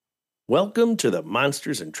Welcome to the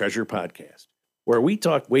Monsters and Treasure Podcast, where we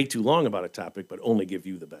talk way too long about a topic but only give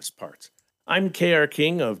you the best parts. I'm KR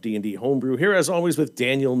King of D&D Homebrew, here as always with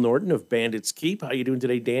Daniel Norton of Bandits Keep. How you doing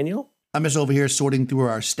today, Daniel? I'm just over here sorting through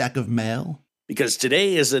our stack of mail. Because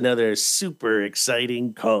today is another super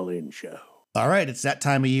exciting call-in show. All right, it's that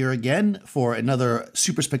time of year again for another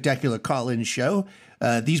super spectacular call-in show.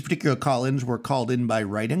 These particular call-ins were called in by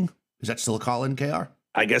writing. Is that still a call-in, KR?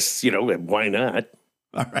 I guess, why not?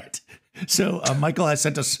 All right. So Michael has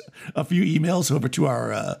sent us a few emails over to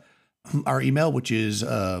our email, which is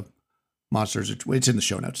Monsters. It's in the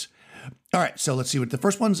show notes. All right. So let's see what the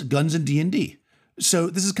first one's Guns and D&D. So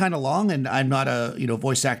this is kind of long, and I'm not a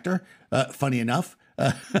voice actor. Funny enough,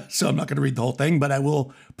 so I'm not going to read the whole thing, but I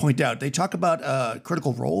will point out they talk about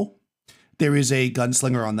Critical Role. There is a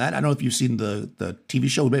gunslinger on that. I don't know if you've seen the TV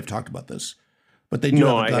show. We may have talked about this. But they do.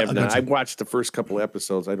 No, I have not. I watched the first couple of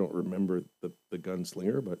episodes. I don't remember the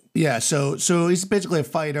gunslinger, but yeah. So he's basically a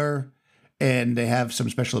fighter, and they have some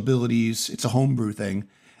special abilities. It's a homebrew thing,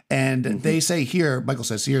 and they say here, Michael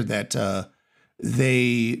says here that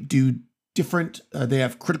they do different. They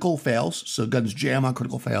have critical fails, so guns jam on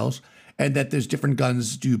critical fails, and that there's different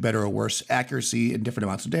guns do better or worse accuracy and different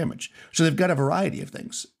amounts of damage. So they've got a variety of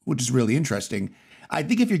things, which is really interesting. I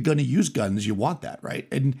think if you're going to use guns, you want that, right?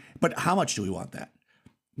 But how much do we want that?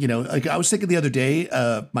 Like I was thinking the other day,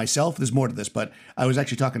 myself, there's more to this, but I was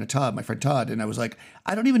actually talking to Todd, my friend Todd, and I was like,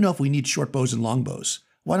 I don't even know if we need short bows and long bows.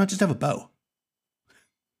 Why not just have a bow?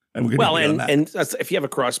 And if you have a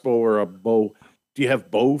crossbow or a bow, do you have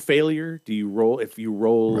bow failure? Do you roll, if you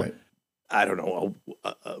roll, right. I don't know,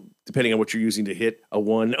 depending on what you're using to hit a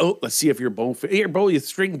one. Oh, let's see if your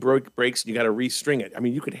string breaks and you got to restring it. I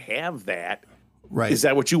mean, you could have that. Right. Is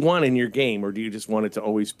that what you want in your game, or do you just want it to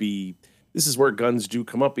always be? This is where guns do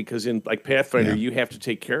come up, because in like Pathfinder, you have to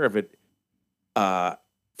take care of it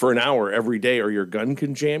for an hour every day, or your gun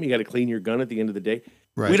can jam. You got to clean your gun at the end of the day.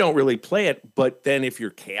 Right. We don't really play it, but then if you're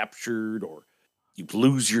captured or you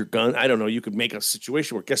lose your gun, I don't know, you could make a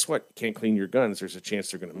situation where, guess what? You can't clean your guns. There's a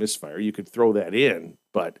chance they're going to misfire. You could throw that in,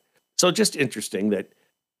 but so just interesting that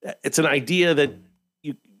it's an idea that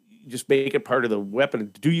you just make it part of the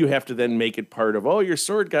weapon. Do you have to then make it part of, your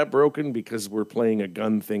sword got broken because we're playing a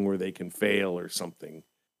gun thing where they can fail or something?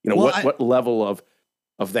 What level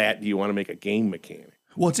of that do you want to make a game mechanic?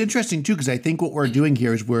 Well, it's interesting too, because I think what we're doing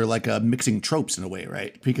here is we're like mixing tropes in a way,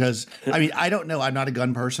 right? Because I don't know. I'm not a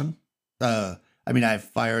gun person. I've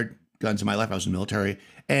fired guns in my life. I was in the military,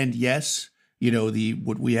 and yes,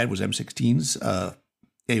 what we had was M16s,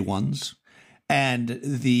 A1s. And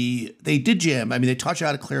they did jam. They taught you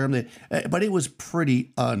how to clear them, but it was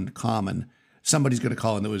pretty uncommon. Somebody's going to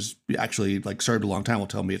call in that was actually like served a long time will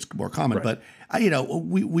tell me it's more common. Right. But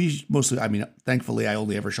we mostly. Thankfully, I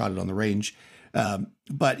only ever shot it on the range.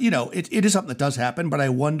 But it is something that does happen. But I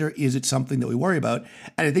wonder, is it something that we worry about?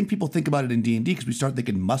 And I think people think about it in D&D because we start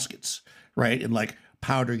thinking muskets, right, and like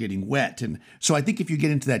powder getting wet. And so I think if you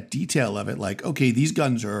get into that detail of it, like, okay, these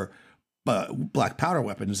guns are black powder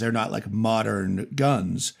weapons. They're not like modern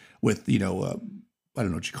guns with, I don't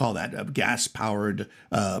know what you call that, gas powered,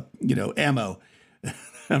 ammo.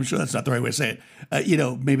 I'm sure that's not the right way to say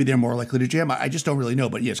it. Maybe they're more likely to jam. I just don't really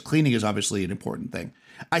know. But yes, cleaning is obviously an important thing.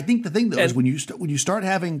 I think the thing though is when you start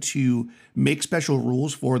having to make special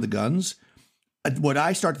rules for the guns, what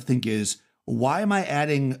I start to think is, why am I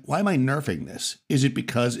nerfing this? Is it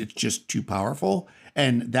because it's just too powerful?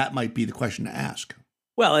 And that might be the question to ask.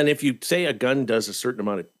 Well, and if you say a gun does a certain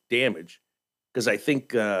amount of damage, because I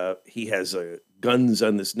think he has guns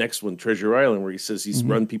on this next one, Treasure Island, where he says he's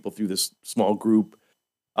run people through this small group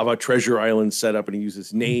of a Treasure Island setup, and he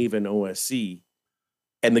uses Knave and OSE,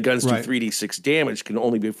 and the guns do 3d6 damage, can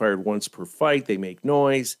only be fired once per fight. They make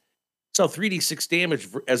noise. So 3d6 damage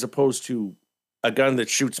as opposed to a gun that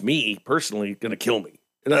shoots me personally, going to kill me.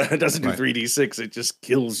 It doesn't do 3d6. It just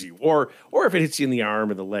kills you. Or if it hits you in the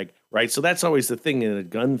arm or the leg, right? So that's always the thing in a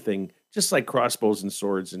gun thing, just like crossbows and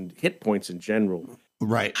swords and hit points in general.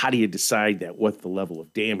 Right. How do you decide what the level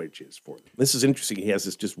of damage is for them? This is interesting. He has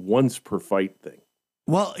this just once per fight thing.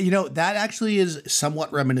 Well, that actually is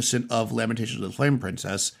somewhat reminiscent of Lamentations of the Flame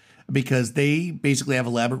Princess, because they basically have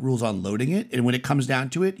elaborate rules on loading it. And when it comes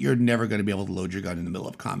down to it, you're never going to be able to load your gun in the middle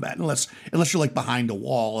of combat unless you're like behind a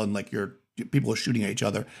wall and like people are shooting at each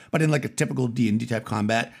other. But in like a typical D&D type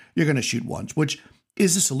combat, you're going to shoot once, which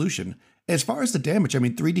is the solution. As far as the damage,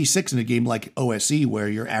 3d6 in a game like OSE, where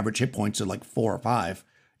your average hit points are like 4 or 5,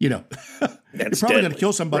 you're probably going to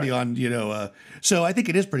kill somebody on, so I think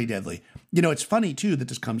it is pretty deadly. It's funny too that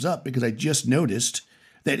this comes up, because I just noticed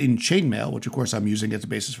that in Chainmail, which of course I'm using as a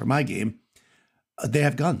basis for my game, they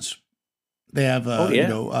have guns. They have, Oh,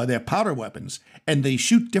 yeah. they have powder weapons, and they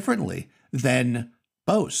shoot differently than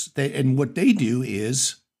bows. And what they do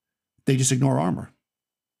is they just ignore armor.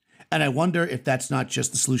 And I wonder if that's not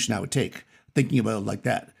just the solution I would take, thinking about it like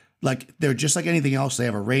that. Like they're just like anything else. They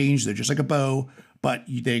have a range. They're just like a bow, but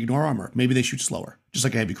they ignore armor. Maybe they shoot slower, just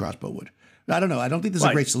like a heavy crossbow would. I don't know. I don't think this is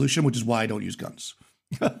a great solution, which is why I don't use guns.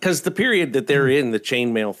 Because the period that they're in, the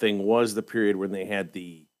chainmail thing, was the period when they had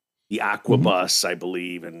the aquabus, I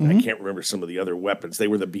believe, and I can't remember some of the other weapons. They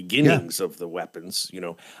were the beginnings of the weapons.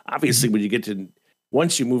 Obviously, when you get to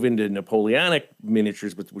once you move into Napoleonic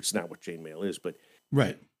miniatures, which is not what chainmail is, but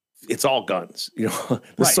right. It's all guns. The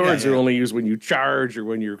swords are only used when you charge or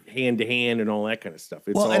when you're hand to hand and all that kind of stuff.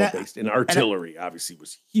 It's all based in artillery. Obviously,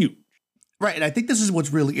 was huge. Right, and I think this is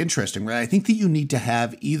what's really interesting. Right, I think that you need to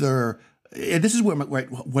have either. And this is where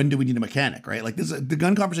when do we need a mechanic? Right, like the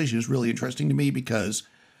gun conversation is really interesting to me because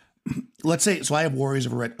let's say I have Warriors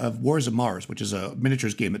of Mars, which is a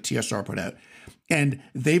miniatures game that TSR put out, and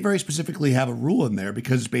they very specifically have a rule in there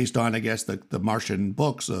because it's based on, I guess, the Martian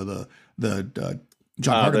books, the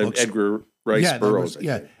John Carter books. Edgar Rice Burroughs.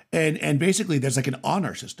 And basically there's like an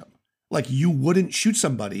honor system. Like you wouldn't shoot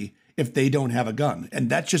somebody if they don't have a gun, and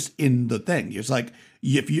that's just in the thing. It's like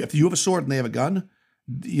if you have a sword and they have a gun,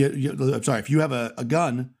 if you have a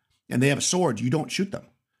gun and they have a sword, you don't shoot them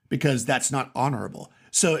because that's not honorable.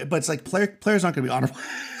 So, but it's like players aren't going to be honorable.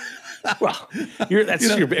 Well,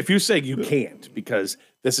 if you say you can't because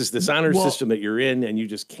this is this honor system that you're in and you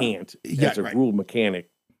just can't as a rule mechanic,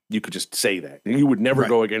 you could just say that. You would never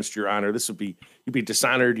go against your honor. You'd be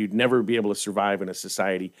dishonored. You'd never be able to survive in a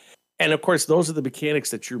society. And of course, those are the mechanics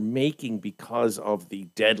that you're making because of the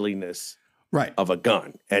deadliness of a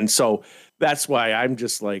gun. And so that's why I'm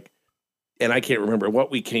just like, and I can't remember what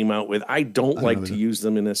we came out with. I don't like to use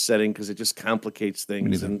them in a setting because it just complicates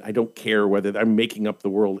things. And I don't care whether I'm making up the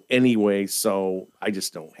world anyway. So I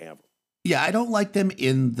just don't have them. Yeah, I don't like them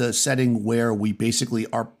in the setting where we basically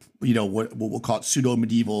are, what we'll call it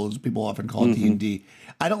pseudo-medieval, as people often call it D&D.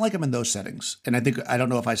 I don't like them in those settings. And I don't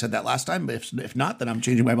know if I said that last time, but if not, then I'm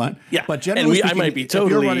changing my mind. Yeah, but generally speaking, I might be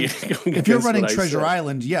totally if you're running Treasure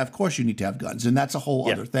Island, yeah, of course you need to have guns. And that's a whole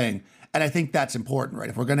other thing. And I think that's important, right?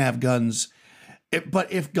 If we're going to have guns,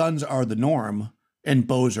 but if guns are the norm and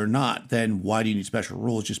bows are not, then why do you need special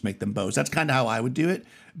rules? Just make them bows. That's kind of how I would do it.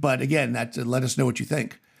 But again, let us know what you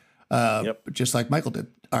think. Just like Michael did.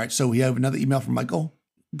 All right, so we have another email from Michael.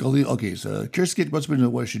 Okay, so curious to get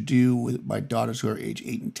what I should do with my daughters who are age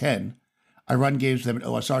 8 and 10. I run games for them in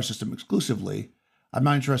OSR system exclusively. I'm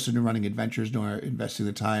not interested in running adventures nor investing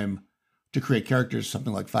the time to create characters,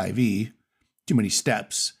 something like 5e. Too many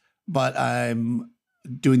steps. But I'm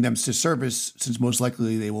doing them disservice since most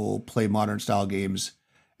likely they will play modern style games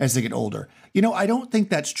as they get older. I don't think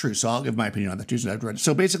that's true. So I'll give my opinion on that too.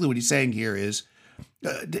 So basically what he's saying here is,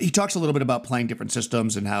 he talks a little bit about playing different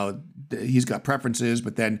systems and how he's got preferences,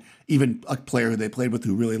 but then even a player who they played with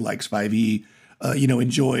who really likes 5e,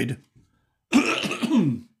 enjoyed,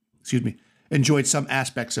 enjoyed some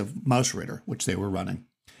aspects of Mouse Ritter, which they were running,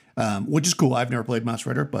 which is cool. I've never played Mouse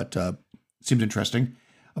Ritter, but seems interesting.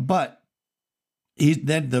 But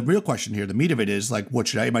then the real question here, the meat of it is like,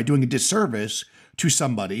 am I doing a disservice to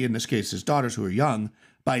somebody, in this case his daughters who are young,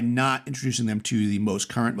 by not introducing them to the most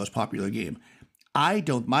current, most popular game?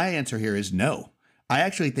 My answer here is no. I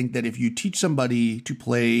actually think that if you teach somebody to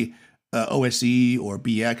play OSE or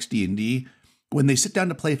BX, D&D, when they sit down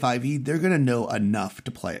to play 5e, they're going to know enough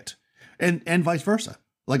to play it. And vice versa.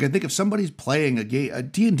 Like, I think if somebody's playing a game,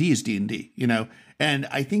 D&D is D&D, And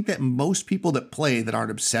I think that most people that play that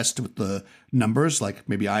aren't obsessed with the numbers, like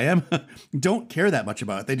maybe I am, don't care that much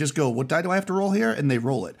about it. They just go, what die do I have to roll here? And they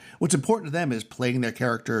roll it. What's important to them is playing their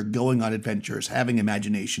character, going on adventures, having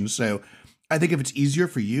imagination. So I think if it's easier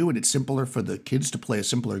for you and it's simpler for the kids to play a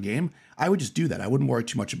simpler game, I would just do that. I wouldn't worry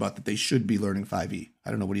too much about that. They should be learning 5e. I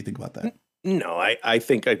don't know. What do you think about that? No, I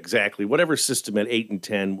think exactly. Whatever system at 8 and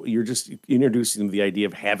 10, you're just introducing them to the idea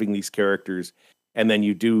of having these characters, and then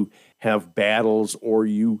you do have battles, or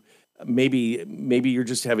you maybe you're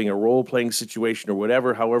just having a role-playing situation or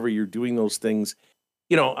whatever. However you're doing those things.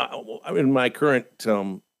 In my current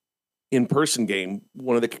in-person game,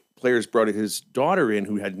 one of the players brought his daughter in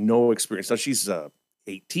who had no experience. Now she's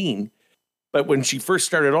 18, but when she first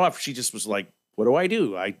started off, she just was like, "What do I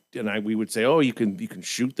do?" We would say, "Oh, you can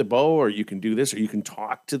shoot the bow, or you can do this, or you can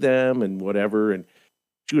talk to them, and whatever." And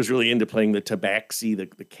she was really into playing the Tabaxi,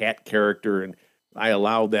 the cat character, and I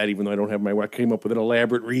allowed that, even though I don't have I came up with an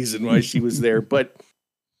elaborate reason why she was there. But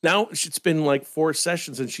now it's been like 4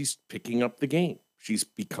 sessions, and she's picking up the game. She's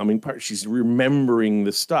becoming part. She's remembering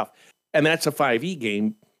the stuff. And that's a 5e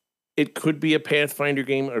game. it could be a Pathfinder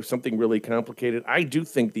game or something really complicated. I do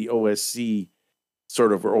think the OSC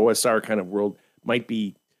sort of or OSR kind of world might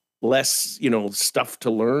be less, stuff to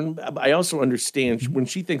learn. I also understand when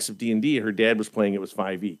she thinks of D&D, her dad was playing it was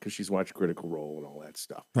 5e because she's watched Critical Role and all that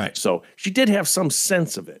stuff. Right. So she did have some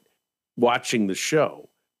sense of it watching the show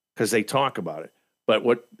because they talk about it. But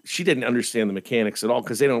what she didn't understand the mechanics at all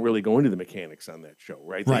because they don't really go into the mechanics on that show,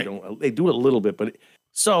 right? Right. They do a little bit, but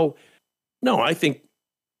so no, I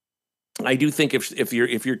do think if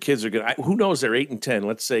your kids are good, who knows? They're 8 and 10.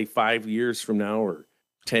 Let's say 5 years from now or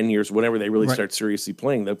 10 years, whenever they really start seriously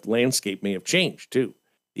playing, the landscape may have changed too.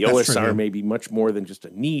 The OSR may be much more than just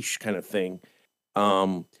a niche kind of thing.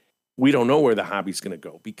 We don't know where the hobby's going to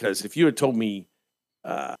go because if you had told me,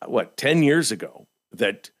 10 years ago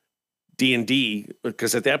that D&D,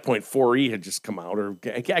 because at that point 4E had just come out, or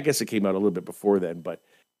I guess it came out a little bit before then, but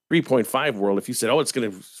 3.5 world, if you said, it's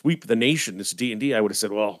going to sweep the nation, this D&D, I would have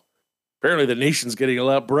said, well, apparently the nation's getting a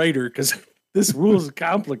lot brighter because this rules are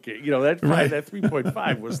complicated. That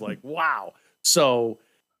 3.5 was like, wow. So,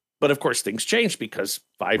 but of course things changed because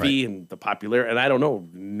 5e and the popularity, and I don't know,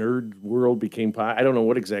 Nerd World became I don't know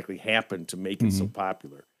what exactly happened to make it so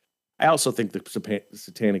popular. I also think the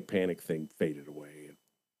Satanic Panic thing faded away.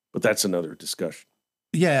 But that's another discussion.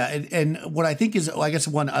 Yeah, and what I think is, I guess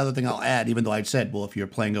one other thing I'll add, even though I'd said, well, if you're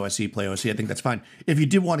playing OSC, play OSC, I think that's fine. If you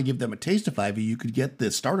did want to give them a taste of 5e, you could get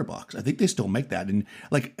the starter box. I think they still make that. And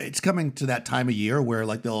like, it's coming to that time of year where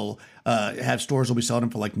like they'll have stores will be selling them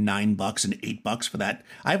for like $9 and $8 for that.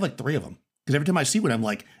 I have like 3 of them because every time I see one, I'm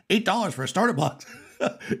like, $8 for a starter box.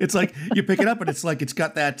 It's like you pick it up and it's like it's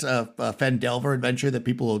got that Fendelver adventure that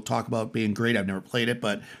people talk about being great. I've never played it,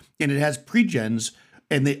 and it has pre-gens.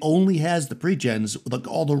 And they only has the pre-gens, like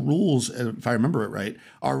all the rules, if I remember it right,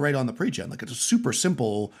 are right on the pre-gen. Like it's a super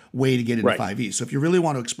simple way to get into 5e. So if you really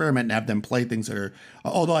want to experiment and have them play things that are,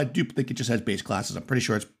 although I do think it just has base classes. I'm pretty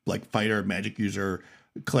sure it's like fighter, magic user,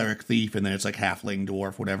 cleric, thief, and then it's like halfling,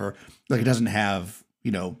 dwarf, whatever. Like it doesn't have,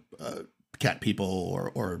 cat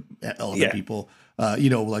people or elephant people,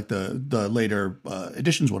 like the later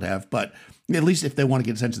editions would have. But at least if they want to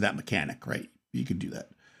get a sense of that mechanic, right, you can do that.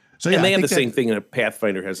 So, and they have the same thing in a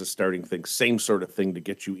Pathfinder has a starting thing, same sort of thing to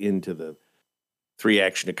get you into the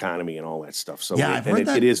 3-action economy and all that stuff. So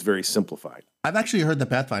it is very simplified. I've actually heard the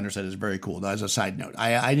Pathfinder set is very cool. As a side note,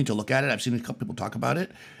 I need to look at it. I've seen a couple people talk about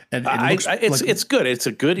it, and it's good. It's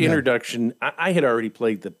a good introduction. I had already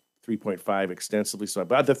played the 3.5 extensively,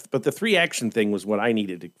 but the 3-action thing was what I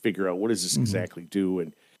needed to figure out. What does this exactly do?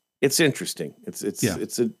 And it's interesting. It's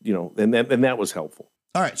and that was helpful.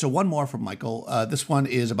 All right, so one more from Michael. This one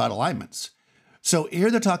is about alignments. So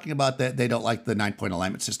here they're talking about that they don't like the 9-point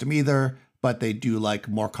alignment system either, but they do like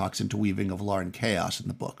Moorcock's interweaving of lore and chaos in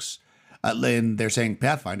the books. And they're saying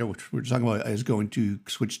Pathfinder, which we're talking about, is going to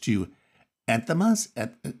switch to anathemas,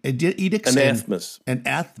 edicts, anathemas, and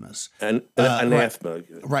anathemas. Anathema.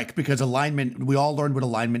 Right, because alignment, we all learned what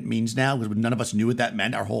alignment means now, because none of us knew what that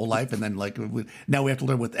meant our whole life. And then now we have to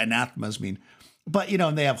learn what anathemas mean. But,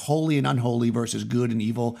 and they have holy and unholy versus good and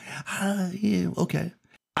evil. Okay.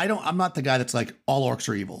 I'm not the guy that's like all orcs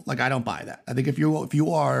are evil. Like, I don't buy that. I think if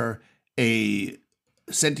you are a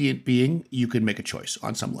sentient being, you can make a choice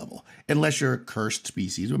on some level, unless you're a cursed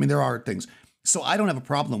species. I mean, there are things. So I don't have a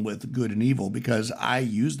problem with good and evil because I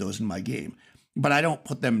use those in my game, but I don't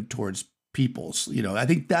put them towards peoples. I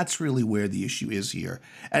think that's really where the issue is here.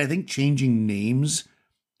 And I think changing names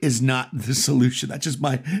is not the solution. That's just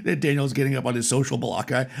Daniel's getting up on his social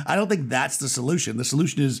block. I don't think that's the solution. The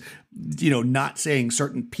solution is, not saying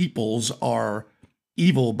certain peoples are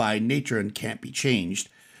evil by nature and can't be changed.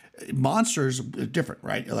 Monsters are different,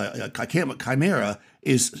 right? A chimera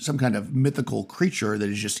is some kind of mythical creature that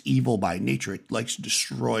is just evil by nature. It likes to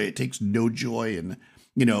destroy. It takes no joy in,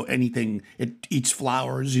 anything. It eats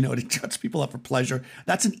flowers, it cuts people up for pleasure.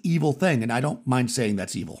 That's an evil thing. And I don't mind saying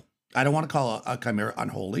that's evil. I don't want to call a chimera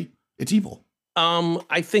unholy. It's evil.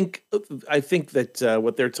 I think that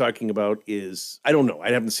what they're talking about is, I don't know.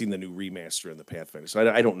 I haven't seen the new remaster in the Pathfinder, so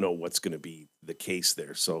I don't know what's going to be the case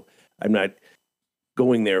there. So I'm not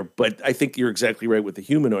going there. But I think you're exactly right with the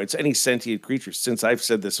humanoids. Any sentient creature, since I've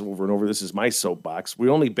said this over and over, this is my soapbox. We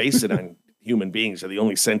only base it on human beings are the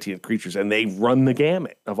only sentient creatures, and they run the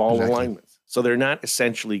gamut of all alignments. So they're not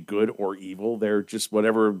essentially good or evil. They're just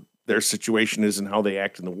whatever their situation is and how they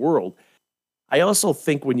act in the world. I also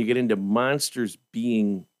think when you get into monsters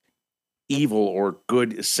being evil or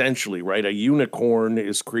good, essentially, right? A unicorn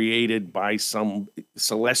is created by some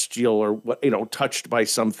celestial or touched by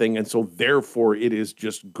something, and so therefore it is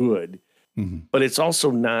just good. Mm-hmm. But it's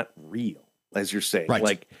also not real, as you're saying. Right.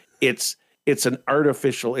 Like it's an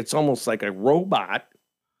artificial. It's almost like a robot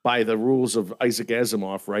by the rules of Isaac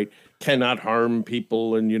Asimov, right? Cannot harm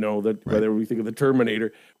people, and that whether we think of the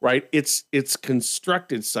Terminator, right? It's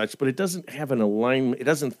constructed such, but it doesn't have an alignment. It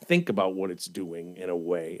doesn't think about what it's doing in a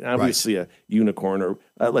way. And obviously, a unicorn, or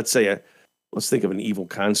let's think of an evil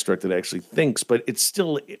construct that actually thinks, but it's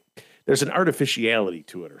still there's an artificiality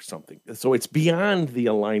to it or something. So it's beyond the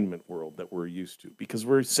alignment world that we're used to, because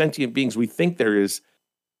we're sentient beings. We think there is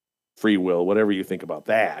free will, whatever you think about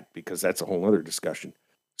that, because that's a whole other discussion.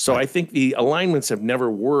 So I think the alignments have never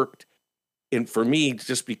worked for me,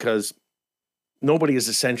 just because nobody is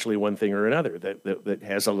essentially one thing or another that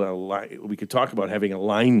has we could talk about having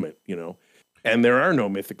alignment, and there are no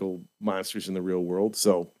mythical monsters in the real world.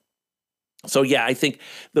 So yeah, I think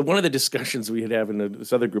one of the discussions we had in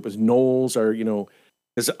this other group is gnolls are,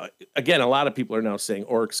 because again, a lot of people are now saying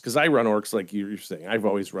orcs, because I run orcs like you're saying. I've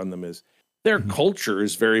always run them as their culture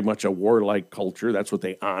is very much a warlike culture. That's what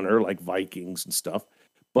they honor, like Vikings and stuff.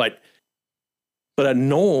 But a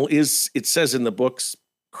gnoll is, it says in the books,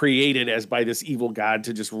 created as by this evil god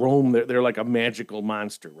to just roam. They're like a magical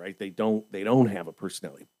monster, right? They don't have a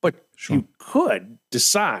personality. But you could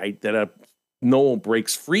decide that a gnoll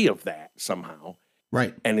breaks free of that somehow,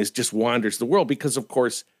 right? And just wanders the world, because of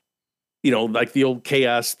course, like the old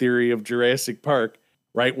chaos theory of Jurassic Park,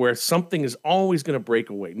 right? Where something is always going to break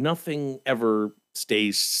away. Nothing ever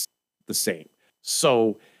stays the same.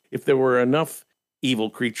 So if there were enough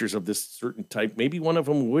evil creatures of this certain type, maybe one of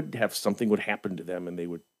them would happen to them, and they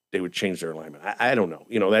would change their alignment. I don't know.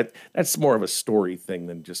 That's more of a story thing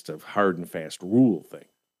than just a hard and fast rule thing.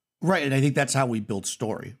 Right. And I think that's how we build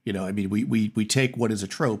story. We take what is a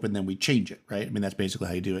trope and then we change it. Right. I mean, that's basically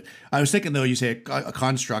how you do it. I was thinking, though, you say a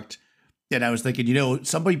construct, and I was thinking,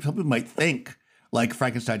 somebody might think like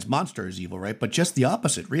Frankenstein's monster is evil, right? But just the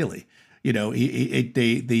opposite, really.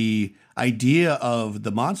 The idea of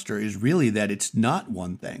the monster is really that it's not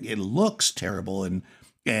one thing. It looks terrible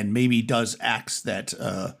and maybe does acts that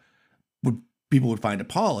people would find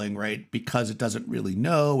appalling, right? Because it doesn't really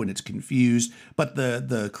know and it's confused. But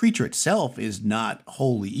the creature itself is not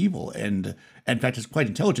wholly evil, and in fact, it's quite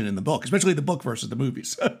intelligent in the book, especially the book versus the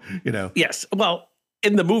movies. Yes. Well,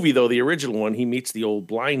 in the movie, though, the original one, he meets the old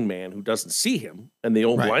blind man who doesn't see him, and the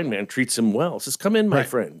old blind man treats him well. Says, "Come in, my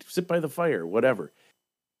friend. Sit by the fire, whatever."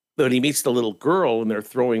 But he meets the little girl, and they're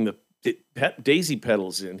throwing the daisy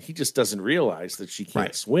petals in. He just doesn't realize that she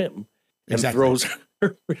can't swim, and throws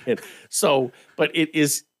her in. So, but it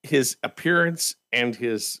is his appearance and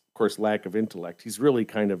his, of course, lack of intellect. He's really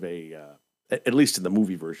kind of at least in the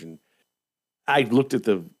movie version. I looked at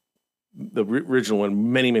the original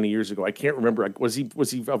one many years ago. I can't remember. Was he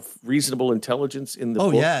of reasonable intelligence in the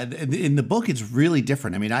book? Oh yeah, in the book it's really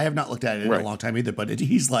different. I mean, I have not looked at it in a long time either, but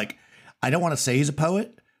he's like, I don't want to say he's a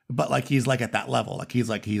poet, but like he's like at that level. Like he's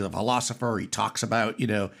a philosopher. He talks about,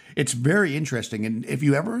 it's very interesting. And if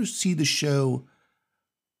you ever see the show,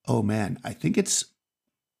 oh man, I think it's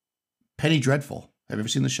Penny Dreadful. Have you ever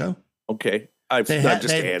seen the show? Okay.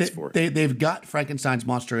 They've got Frankenstein's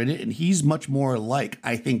monster in it, and he's much more like,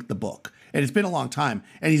 I think, the book. And it's been a long time,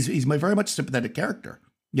 and he's my very much sympathetic character.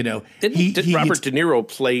 Didn't Robert De Niro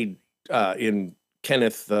played in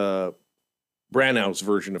Kenneth Branagh's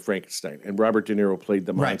version of Frankenstein, and Robert De Niro played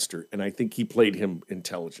the monster, and I think he played him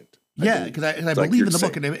intelligent. Yeah, because I believe in the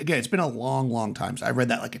book, and again, it's been a long time. So I read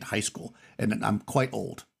that like in high school, and I'm quite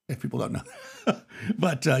old, if people don't know.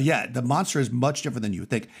 But the monster is much different than you would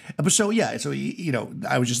think. But so I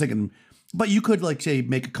was just thinking, but you could like say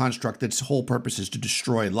make a construct that's whole purpose is to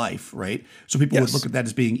destroy life, right? So people would look at that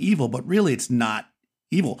as being evil, but really it's not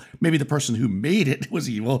evil. Maybe the person who made it was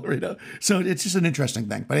evil, So it's just an interesting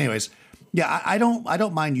thing. But anyways, I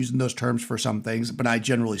don't mind using those terms for some things, but I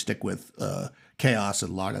generally stick with chaos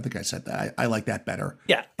and log. I think I said that. I like that better.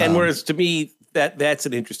 Yeah, and whereas to me that's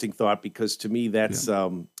an interesting thought, because to me that's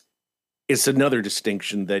it's another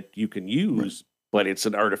distinction that you can use, but it's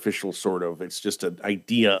an artificial sort of. It's just an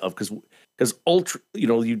idea of because ultra,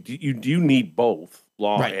 you do need both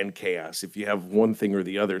law and chaos if you have one thing or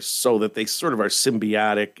the other, so that they sort of are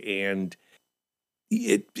symbiotic, and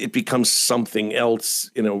it becomes something else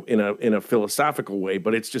in a philosophical way.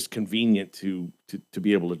 But it's just convenient to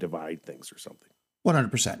be able to divide things or something.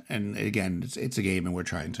 100%. And again, it's a game, and we're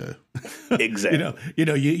trying to exactly.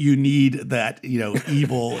 You need that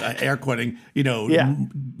evil air quoting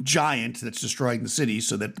giant that's destroying the city,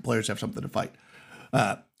 so that the players have something to fight.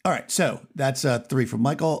 All right, so that's 3 from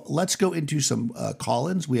Michael. Let's go into some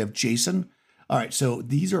call-ins. We have Jason. All right, so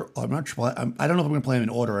these are I don't know if I'm going to play them in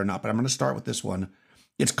order or not, but I'm going to start with this one.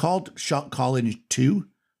 It's called Call-In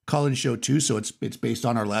Show 2, so it's based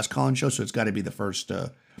on our last call-in show, so it's got to be the first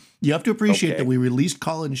You have to appreciate Okay. that we released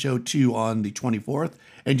Call-In Show 2 on the 24th,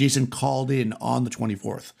 and Jason called in on the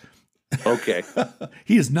 24th. Okay.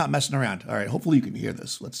 He is not messing around. All right, hopefully you can hear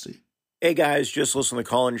this. Let's see. Hey guys, just listen to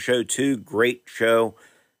Call-In Show 2. Great show.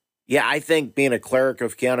 Yeah, I think being a cleric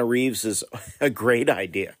of Keanu Reeves is a great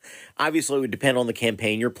idea. Obviously, it would depend on the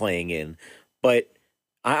campaign you're playing in, but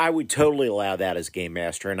I would totally allow that as Game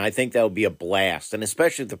Master, and I think that would be a blast, and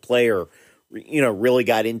especially if the player, really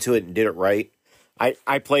got into it and did it right.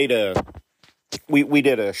 I played we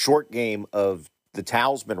did a short game of the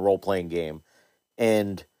Talisman role-playing game,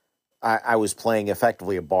 and I was playing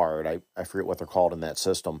effectively a bard. I forget what they're called in that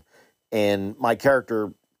system. And my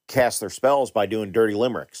character cast their spells by doing dirty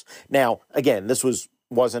limericks. Now, again, this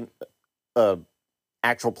wasn't a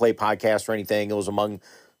actual play podcast or anything. It was among,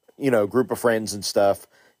 a group of friends and stuff.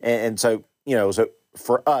 And so,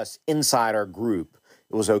 for us inside our group,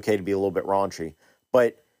 it was okay to be a little bit raunchy,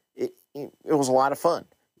 but it was a lot of fun.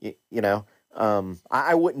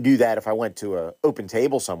 I wouldn't do that if I went to an open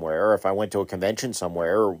table somewhere, or if I went to a convention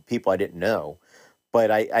somewhere, or people I didn't know.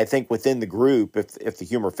 But I think within the group, if the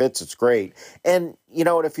humor fits, it's great. And you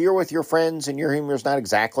know what? If you're with your friends and your humor is not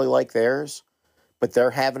exactly like theirs, but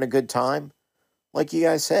they're having a good time, like you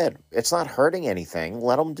guys said, it's not hurting anything.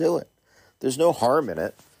 Let them do it. There's no harm in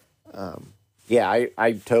it.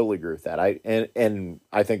 I totally agree with that. And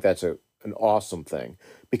I think that's an awesome thing,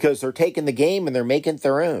 because they're taking the game and they're making it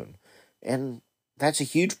their own. And that's a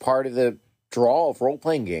huge part of the draw of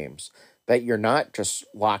role-playing games, that you're not just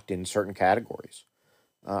locked in certain categories.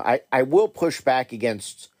 I will push back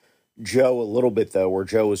against Joe a little bit, though, where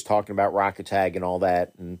Joe was talking about Rocket Tag and all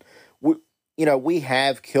that. And, we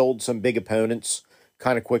have killed some big opponents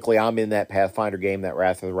kind of quickly. I'm in that Pathfinder game, that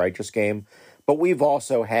Wrath of the Righteous game. But we've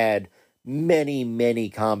also had many, many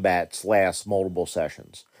combats last multiple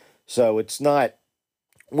sessions. So it's not...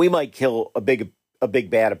 We might kill a big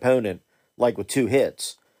bad opponent, like with 2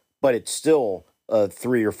 hits, but it's still a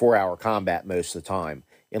 3 or 4 hour combat most of the time,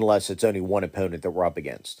 unless it's only one opponent that we're up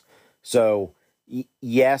against. So,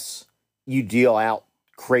 yes, you deal out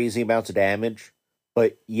crazy amounts of damage,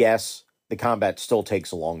 but yes, the combat still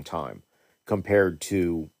takes a long time compared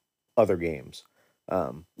to other games.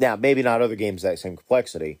 Now, maybe not other games that same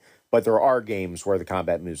complexity, but there are games where the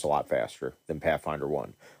combat moves a lot faster than Pathfinder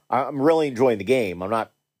 1. I'm really enjoying the game. I'm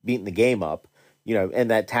not beating the game up, and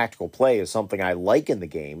that tactical play is something I like in the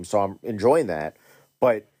game, so I'm enjoying that.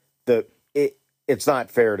 But it's not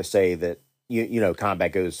fair to say that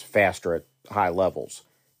combat goes faster at high levels.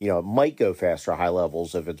 It might go faster at high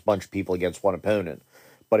levels if it's a bunch of people against one opponent.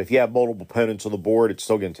 But if you have multiple opponents on the board, it's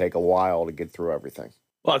still going to take a while to get through everything.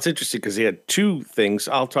 Well, it's interesting because he had 2 things.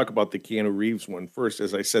 I'll talk about the Keanu Reeves one first.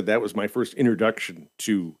 As I said, that was my first introduction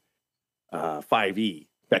to 5e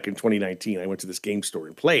back in 2019. I went to this game store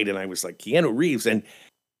and played, and I was like, Keanu Reeves. And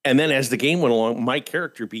then as the game went along, my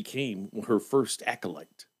character became her first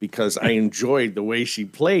acolyte, because I enjoyed the way she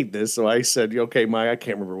played this. So I said, okay, I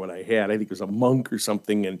can't remember what I had. I think it was a monk or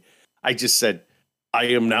something. And I just said, I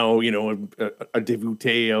am now, a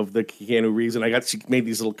devotee of the Keanu Reeves. And she made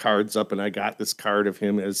these little cards up, and I got this card of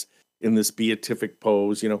him as in this beatific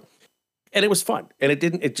pose, and it was fun. And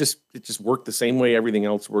it just worked the same way everything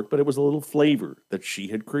else worked, but it was a little flavor that she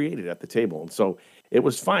had created at the table. And so it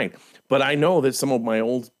was fine. But I know that some of my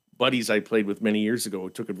old buddies I played with many years ago who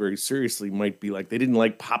took it very seriously might be like, they didn't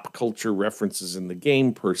like pop culture references in the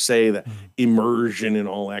game per se, the immersion and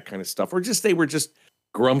all that kind of stuff, or they were just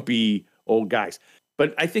grumpy old guys.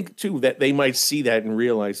 But I think, too, that they might see that and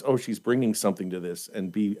realize, oh, she's bringing something to this,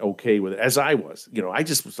 and be okay with it, as I was. I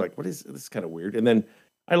just was like, what is this? Is kind of weird. And then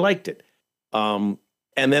I liked it. And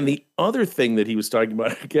then the other thing that he was talking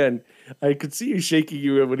about, again, I could see you shaking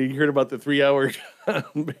you when you heard about the 3-hour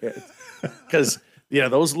combats. Because,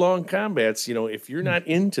 those long combats, if you're not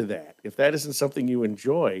into that, if that isn't something you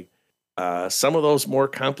enjoy, some of those more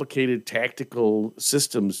complicated tactical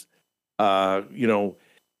systems,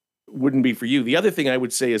 wouldn't be for you. The other thing I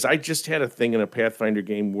would say is, I just had a thing in a Pathfinder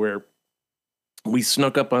game where we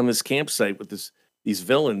snuck up on this campsite with these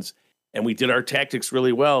villains, and we did our tactics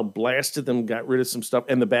really well, blasted them, got rid of some stuff,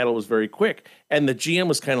 and the battle was very quick. And the GM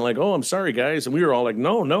was kind of like, oh, I'm sorry, guys. And we were all like,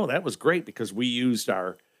 no, that was great, because we used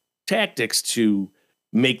our tactics to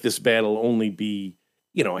make this battle only be,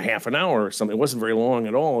 half an hour or something. It wasn't very long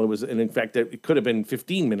at all. And in fact, it could have been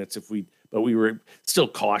 15 minutes but we were still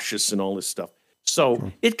cautious and all this stuff.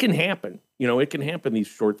 So It can happen. It can happen, these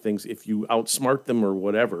short things, if you outsmart them or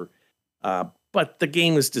whatever. But the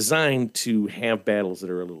game is designed to have battles that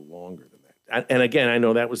are a little longer than that. And again, I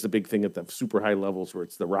know that was the big thing at the super high levels, where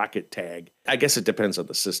it's the rocket tag. I guess it depends on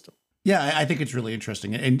the system. Yeah, I think it's really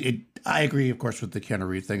interesting, and I agree, of course, with the Keanu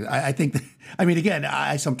Reeves thing. I think, I mean, again,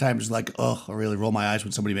 I sometimes like, oh, I really roll my eyes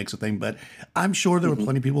when somebody makes a thing, but I'm sure there were Mhm.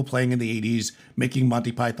 plenty of people playing in the '80s making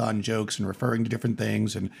Monty Python jokes and referring to different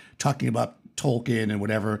things and talking about Tolkien and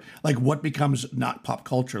whatever. Like, what becomes not pop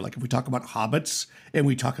culture? Like, if we talk about hobbits and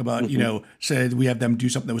we talk about, Mhm. say we have them do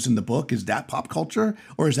something that was in the book, is that pop culture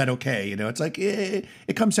or is that okay? It's like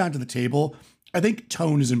it comes down to the table. I think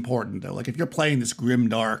tone is important though. Like if you're playing this grim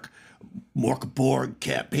dark Mork Borg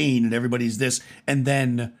campaign and everybody's this, and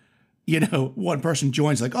then one person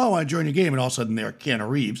joins like, oh, I want to join your game, and all of a sudden they're Keanu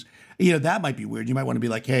Reeves. That might be weird. You might want to be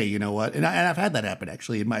like, hey, you know what? And I've had that happen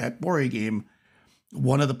actually in my Warrior game.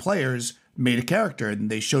 One of the players made a character and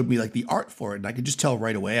they showed me like the art for it, and I could just tell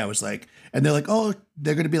right away. I was like, and they're like, oh,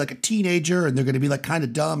 they're going to be like a teenager and they're going to be like kind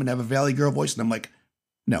of dumb and have a Valley Girl voice, and I'm like,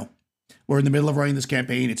 no. We're in the middle of running this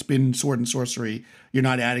campaign. It's been sword and sorcery. You're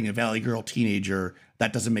not adding a Valley Girl teenager.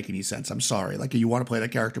 That doesn't make any sense. I'm sorry. Like you want to play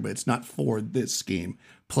that character, but it's not for this game.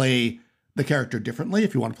 Play the character differently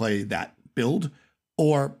if you want to play that build,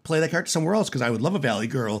 or play that character somewhere else. Because I would love a Valley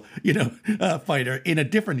Girl, fighter in a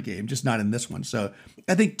different game, just not in this one. So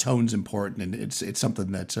I think tone's important, and it's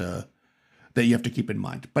something that you have to keep in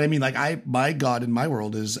mind. But I mean, like my god in my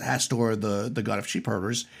world is Hastor, the god of sheep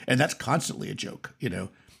herders, and that's constantly a joke.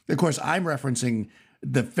 Of course, I'm referencing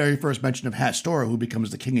the very first mention of Hastor, who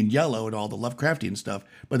becomes the king in yellow and all the Lovecraftian stuff.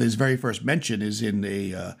 But his very first mention is in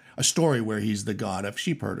a story where he's the god of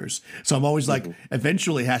sheep herders. So I'm always like,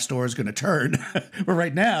 eventually Hastor is going to turn. But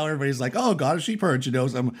right now, everybody's like, oh, god of sheep herds,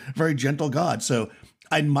 some very gentle god. So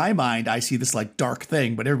in my mind, I see this like dark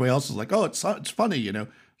thing, but everybody else is like, oh, it's funny.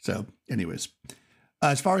 So anyways.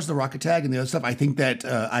 As far as the rocket tag and the other stuff, I think that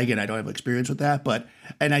again, I don't have experience with that,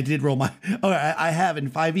 and I did roll my. Oh, I have in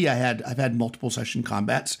 5e. I've had multiple session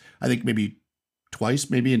combats. I think maybe twice,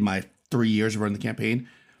 maybe in my 3 years of running the campaign.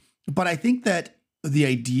 But I think that the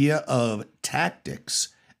idea of tactics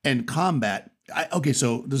and combat. Okay,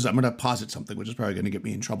 so I'm going to posit something, which is probably going to get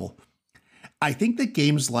me in trouble. I think that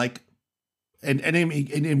games like, and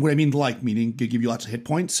what I mean like, meaning give you lots of hit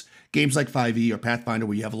points. Games like 5e or Pathfinder,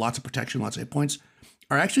 where you have lots of protection, lots of hit points,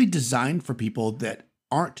 are actually designed for people that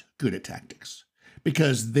aren't good at tactics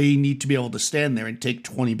because they need to be able to stand there and take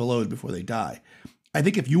 20 blows before they die. I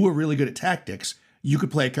think if you were really good at tactics, you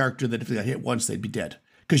could play a character that if they got hit once, they'd be dead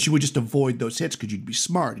because you would just avoid those hits because you'd be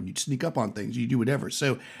smart and you'd sneak up on things, you'd do whatever.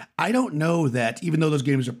 So I don't know that even though those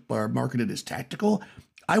games are marketed as tactical,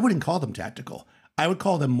 I wouldn't call them tactical. I would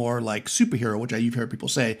call them more like superhero, which you've heard people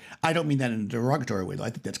say. I don't mean that in a derogatory way, though.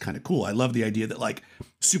 I think that's kind of cool. I love the idea that like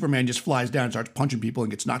Superman just flies down and starts punching people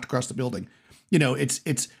and gets knocked across the building.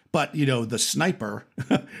 But the sniper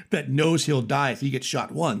that knows he'll die if he gets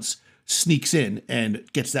shot once sneaks in and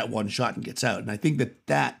gets that one shot and gets out. And I think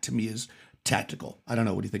that to me is tactical. I don't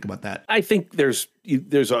know. What do you think about that? I think there's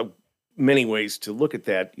many ways to look at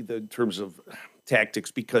that in terms of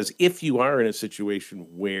tactics, because if you are in a situation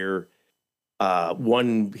where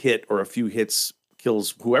one hit or a few hits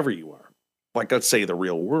kills whoever you are, like let's say the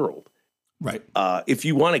real world. Right. If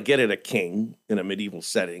you want to get at a king in a medieval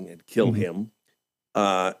setting and kill him,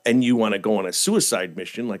 and you want to go on a suicide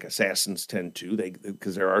mission like assassins tend to,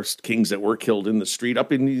 because there are kings that were killed in the street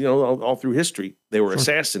up in all through history, they were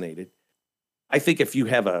assassinated. I think if you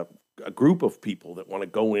have a group of people that want to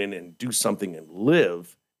go in and do something and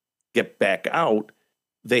live, get back out,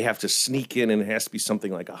 they have to sneak in, and it has to be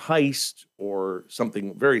something like a heist or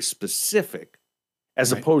something very specific,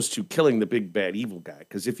 as opposed to killing the big bad evil guy.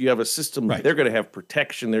 Because if you have a system, they're going to have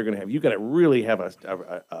protection. They're going to have, you got to really have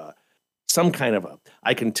some kind of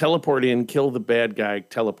I can teleport in, kill the bad guy,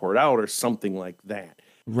 teleport out, or something like that.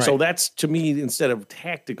 Right. So that's, to me, instead of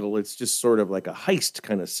tactical, it's just sort of like a heist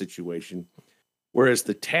kind of situation. Whereas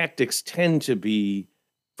the tactics tend to be,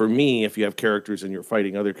 for me, if you have characters and you're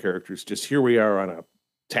fighting other characters, just here we are on a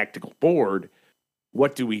tactical board.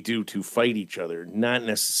 What do we do to fight each other? Not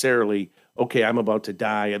necessarily, okay, I'm about to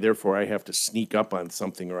die, therefore I have to sneak up on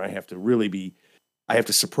something, or I have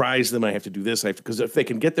to surprise them. I have to do this. Because if they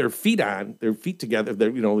can get their feet together,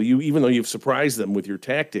 even though you've surprised them with your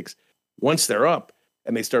tactics, once they're up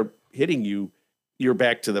and they start hitting you, you're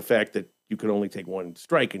back to the fact that you can only take one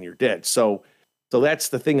strike and you're dead. So that's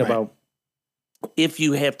the thing about, if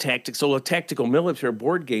you have tactics. So a tactical military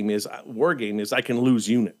war game is I can lose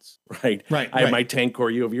units, right? I have my tank corps,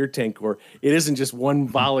 you have your tank corps. It isn't just one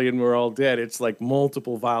volley and we're all dead. It's like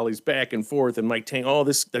multiple volleys back and forth. And my tank,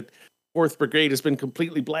 the 4th Brigade has been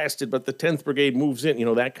completely blasted, but the 10th Brigade moves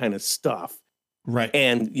in, that kind of stuff. Right.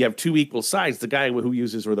 And you have two equal sides. The guy who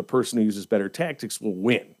uses, or the person who uses better tactics will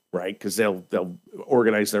win, right? Because they'll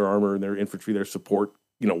organize their armor and their infantry, their support,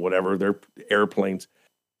 whatever, their airplanes.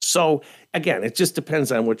 So again, it just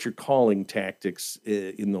depends on what you're calling tactics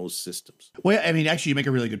in those systems. Well, I mean, actually, you make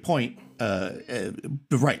a really good point.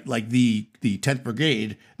 Right, like the 10th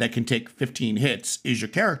Brigade that can take 15 hits is your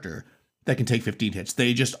character that can take 15 hits.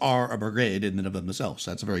 They just are a brigade in and of themselves.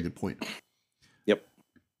 That's a very good point. Yep.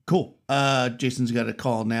 Cool. Jason's got a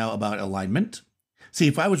call now about alignment. See,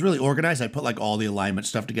 if I was really organized, I'd put like all the alignment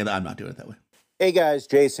stuff together. I'm not doing it that way. Hey guys,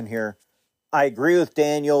 Jason here. I agree with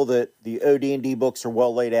Daniel that the OD&D books are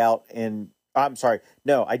well laid out, and I'm sorry,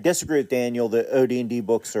 no, I disagree with Daniel that OD&D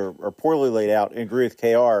books are poorly laid out, and agree with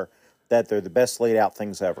KR that they're the best laid out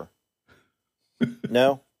things ever.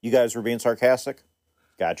 No? You guys were being sarcastic?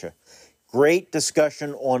 Gotcha. Great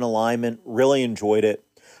discussion on alignment. Really enjoyed it.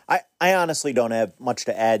 I honestly don't have much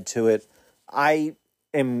to add to it. I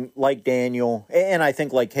am like Daniel, and I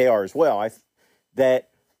think like KR as well, that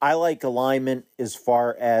I like alignment as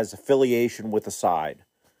far as affiliation with a side,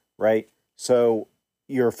 right? So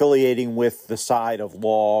you're affiliating with the side of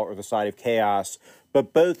law or the side of chaos,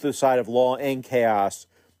 but both the side of law and chaos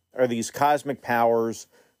are these cosmic powers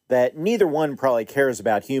that neither one probably cares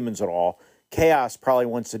about humans at all. Chaos probably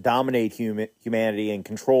wants to dominate humanity and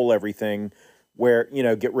control everything, where,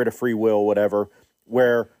 get rid of free will, whatever,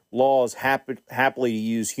 where law is happily to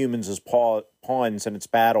use humans as pawns in its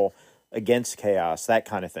battle against chaos, that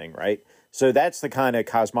kind of thing, right? So that's the kind of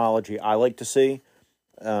cosmology I like to see.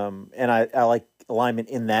 And I like alignment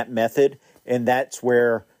in that method. And that's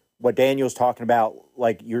where what Daniel's talking about,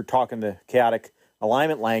 like you're talking the chaotic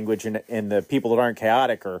alignment language, and the people that aren't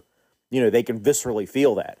chaotic are, they can viscerally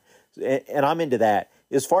feel that. And I'm into that.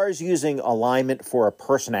 As far as using alignment for a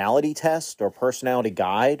personality test or personality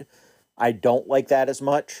guide, I don't like that as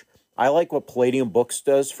much. I like what Palladium Books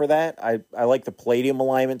does for that. I like the Palladium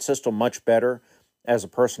alignment system much better as a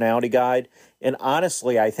personality guide. And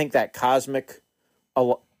honestly, I think that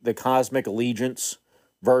the cosmic allegiance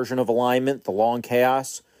version of alignment, the law and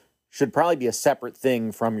chaos, should probably be a separate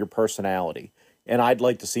thing from your personality. And I'd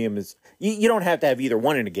like to see them as, you don't have to have either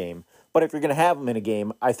one in a game, but if you're going to have them in a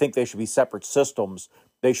game, I think they should be separate systems.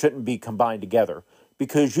 They shouldn't be combined together,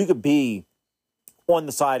 because you could be on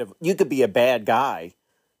the side of, you could be a bad guy,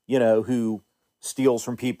 who steals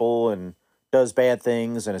from people and does bad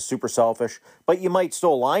things and is super selfish, but you might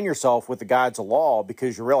still align yourself with the gods of law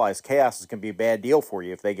because you realize chaos is going to be a bad deal for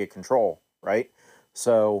you if they get control, right?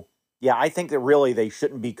 So, yeah, I think that really they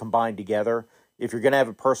shouldn't be combined together. If you're going to have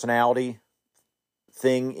a personality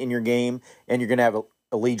thing in your game and you're going to have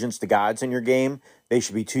allegiance to gods in your game, they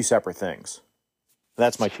should be two separate things.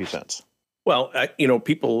 That's my 2 cents. Well,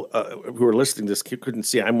 people who are listening to this couldn't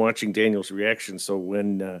see. I'm watching Daniel's reaction. So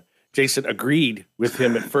when Jason agreed with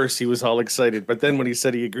him at first, he was all excited. But then when he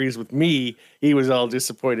said he agrees with me, he was all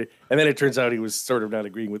disappointed. And then it turns out he was sort of not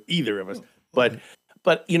agreeing with either of us. But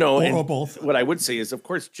or both. What I would say is, of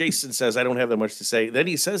course, Jason says, I don't have that much to say. Then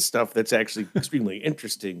he says stuff that's actually extremely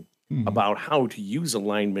interesting about how to use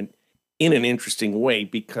alignment in an interesting way,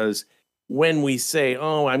 because when we say,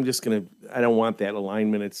 oh, I don't want that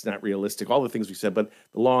alignment, it's not realistic, all the things we said, but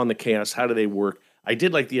the law and the chaos, how do they work? I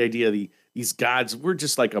did like the idea of these gods, we're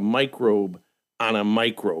just like a microbe on a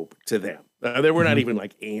microbe to them. We're not even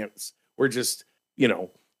like ants. We're just,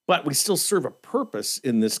 but we still serve a purpose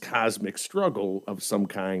in this cosmic struggle of some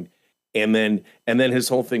kind. And then his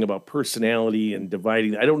whole thing about personality and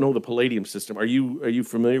dividing. I don't know the Palladium system. Are you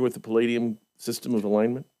familiar with the Palladium system of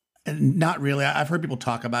alignment? Not really. I've heard people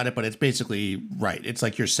talk about it, but it's basically right. It's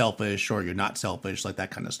like you're selfish or you're not selfish, like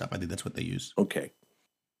that kind of stuff. I think that's what they use. Okay.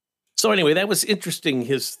 So anyway, that was interesting.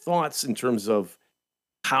 His thoughts in terms of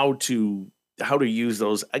how to use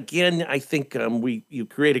those. Again, I think you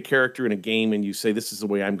create a character in a game and you say, this is the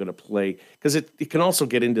way I'm going to play. Because it can also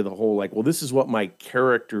get into the whole, like, well, this is what my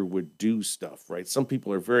character would do stuff, right? Some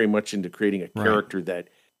people are very much into creating a character that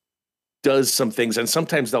does some things, and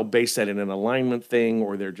sometimes they'll base that in an alignment thing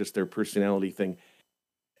or they're just their personality thing.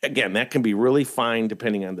 Again, that can be really fine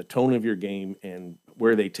depending on the tone of your game and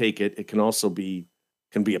where they take it. It can also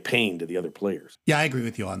can be a pain to the other players. Yeah, I agree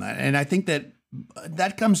with you on that. And I think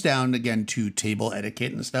that comes down again to table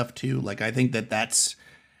etiquette and stuff too. Like, I think that's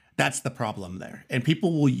the problem there. And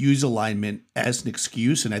people will use alignment as an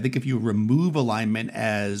excuse. And I think if you remove alignment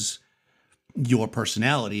as your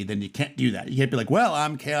personality, then you can't do that. You can't be like, well,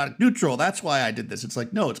 I'm chaotic neutral, that's why I did this. It's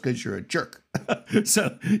like, no, it's because you're a jerk.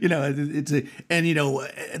 So, the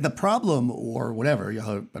problem, or whatever, I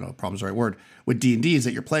don't know, problem's the right word, with D&D is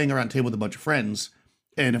that you're playing around a table with a bunch of friends,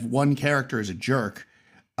 and if one character is a jerk,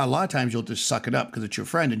 a lot of times you'll just suck it up because it's your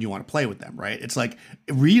friend and you want to play with them, right? It's like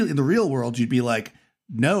in the real world, you'd be like,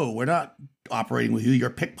 no, we're not operating with you. You're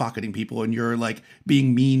pickpocketing people and you're like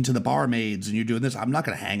being mean to the barmaids and you're doing this. I'm not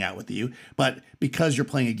going to hang out with you. But because you're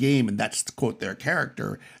playing a game and that's, quote, their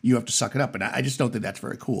character, you have to suck it up. And I just don't think that's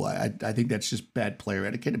very cool. I think that's just bad player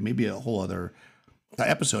etiquette and maybe a whole other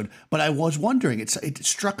episode. But I was wondering, it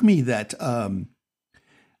struck me that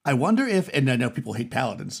I wonder if, and I know people hate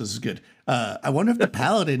paladins, so this is good. I wonder if the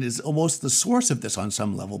paladin is almost the source of this on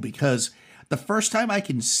some level, because the first time I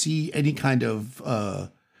can see any kind of,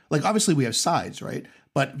 like obviously we have sides, right?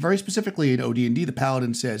 But very specifically in OD&D, the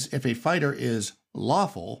paladin says if a fighter is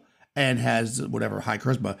lawful and has whatever high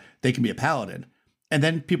charisma, they can be a paladin. And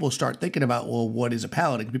then people start thinking about, well, what is a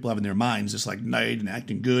paladin? People have in their minds this like knight and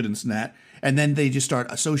acting good and this and that. And then they just start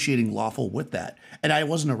associating lawful with that. And I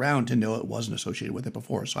wasn't around to know it wasn't associated with it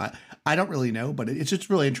before. So I don't really know, but it's just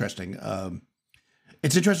really interesting.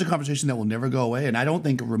 It's an interesting conversation that will never go away. And I don't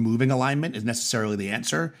think removing alignment is necessarily the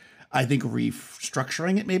answer. I think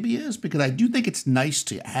restructuring it maybe is, because I do think it's nice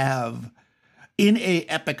to have in a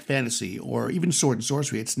epic fantasy or even sword and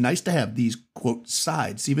sorcery, it's nice to have these, quote,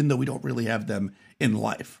 sides, even though we don't really have them in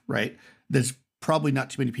life, right? There's probably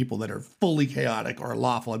not too many people that are fully chaotic or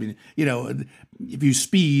lawful. I mean, you know, if you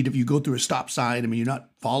speed, if you go through a stop sign, I mean, you're not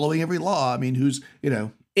following every law. I mean, who's, you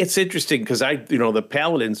know. It's interesting because the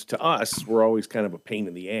paladins to us were always kind of a pain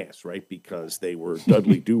in the ass, right? Because they were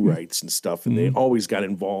Dudley Do-Rights and stuff, and they always got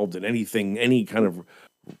involved in anything, any kind of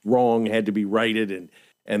wrong had to be righted,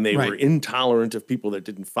 and they were intolerant of people that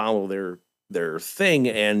didn't follow their thing.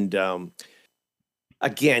 And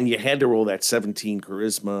again, you had to roll that 17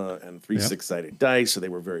 charisma and 3 6-sided dice, so they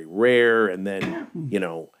were very rare. And then,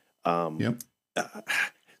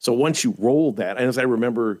 so once you rolled that, and as I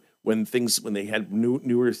remember when they had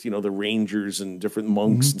newer, the Rangers and different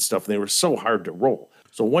monks and stuff, they were so hard to roll.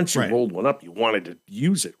 So once you rolled one up, you wanted to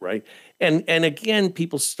use it, right? And again,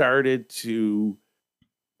 people started to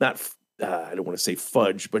not, I don't want to say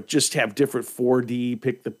fudge, but just have different 4D,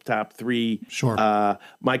 pick the top 3. Sure.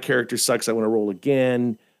 My character sucks, I want to roll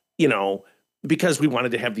again, because we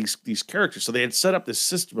wanted to have these characters. So they had set up this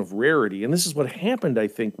system of rarity. And this is what happened, I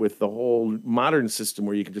think, with the whole modern system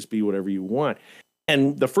where you can just be whatever you want.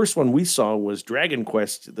 And the first one we saw was Dragon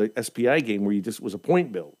Quest, the SPI game, where you just was a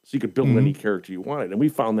point build. So you could build any character you wanted. And we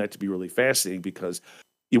found that to be really fascinating because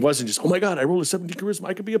it wasn't just, oh my God, I rolled a 17 charisma,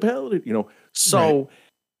 I could be a paladin, So,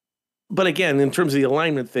 but again, in terms of the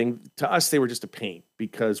alignment thing, to us, they were just a pain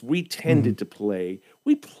because we tended to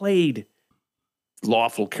we played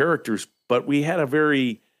lawful characters, but we had a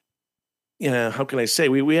very, how can I say?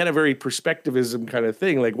 We had a very perspectivism kind of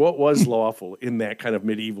thing. Like what was lawful in that kind of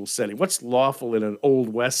medieval setting? What's lawful in an Old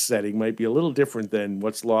West setting might be a little different than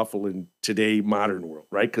what's lawful in today modern world,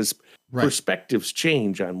 right? Because perspectives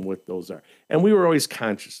change on what those are. And we were always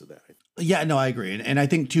conscious of that. Yeah, no, I agree. And I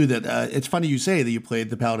think, too, that it's funny you say that you played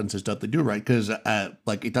the Paladins as Dudley Do-Right, because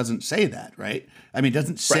it doesn't say that, right? I mean, it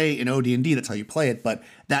doesn't say in OD&D that's how you play it, but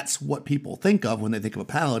that's what people think of when they think of a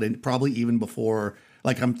Paladin, probably even before.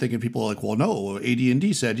 Like, I'm thinking people are like, well, no,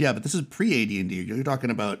 AD&D said, yeah, but this is pre-AD&D. You're talking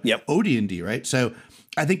about OD&D, right? So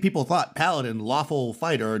I think people thought Paladin, lawful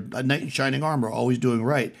fighter, a knight in shining armor, always doing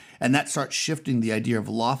right. And that starts shifting the idea of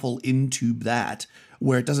lawful into that,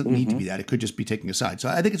 where it doesn't need to be that. It could just be taking a side. So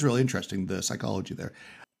I think it's really interesting, the psychology there.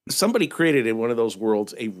 Somebody created in one of those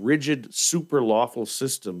worlds a rigid, super lawful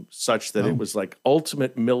system such that it was like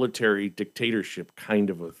ultimate military dictatorship kind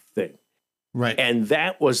of a thing. Right. And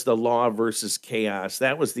that was the law versus chaos.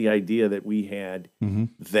 That was the idea that we had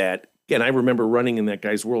that, and I remember running in that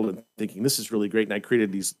guy's world and thinking, this is really great. And I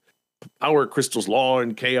created these power crystals, law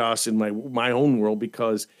and chaos in my own world,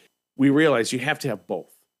 because we realized you have to have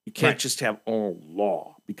both. You can't just have all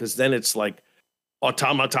law, because then it's like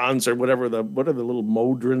automatons or what are the little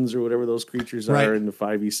modrons or whatever those creatures are in the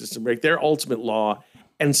 5e system, right? They're ultimate law.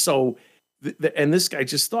 And so, and this guy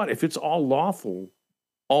just thought, if it's all lawful,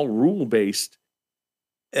 all rule-based,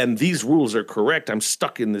 and these rules are correct, I'm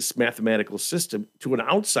stuck in this mathematical system. To an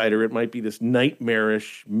outsider, it might be this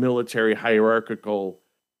nightmarish military hierarchical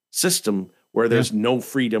system where there's no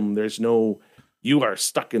freedom, you are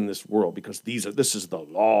stuck in this world because this is the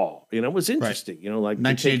law. It was interesting, like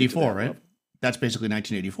 1984, right? That's basically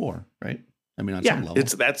 1984, right? I mean, on some level.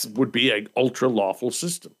 That would be an ultra lawful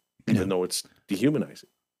system, even though it's dehumanizing.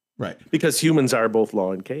 Right. Because humans are both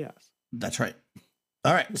law and chaos. That's right.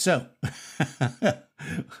 All right, so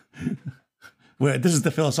this is the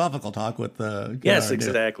philosophical talk with the. Yes,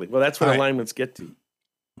 exactly. Well, that's what alignments get to.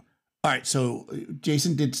 All right, so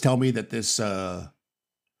Jason did tell me that this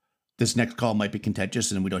next call might be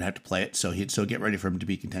contentious, and we don't have to play it. So get ready for him to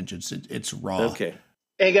be contentious. It's raw. Okay.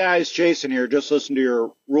 Hey guys, Jason here. Just listen to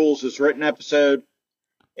your Rules as Written episode,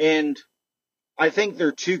 and I think there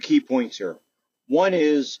are two key points here. One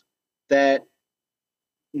is that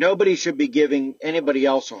nobody should be giving anybody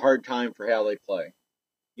else a hard time for how they play.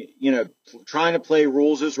 Trying to play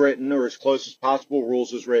rules as written or as close as possible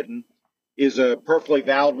rules as written is a perfectly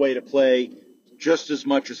valid way to play just as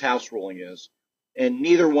much as house ruling is. And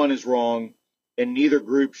neither one is wrong, and neither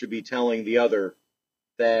group should be telling the other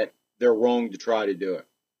that they're wrong to try to do it.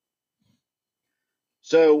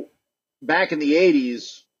 So back in the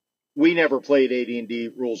 80s, we never played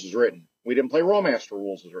AD&D rules as written. We didn't play Rolemaster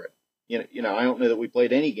rules as written. I don't know that we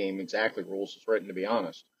played any game exactly rules as written, to be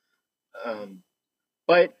honest.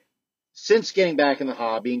 But since getting back in the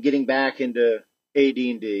hobby and getting back into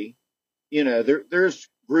AD&D, there's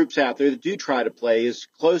groups out there that do try to play as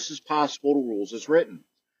close as possible to rules as written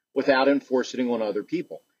without enforcing it on other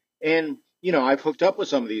people. And, I've hooked up with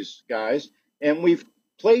some of these guys and we've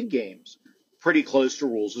played games pretty close to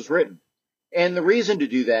rules as written. And the reason to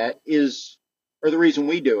do that the reason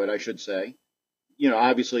we do it, I should say,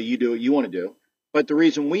 obviously you do what you want to do, but the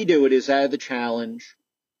reason we do it is out of the challenge,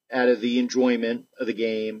 out of the enjoyment of the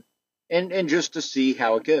game, and just to see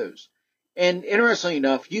how it goes. And interestingly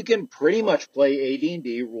enough, you can pretty much play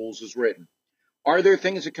AD&D rules as written. Are there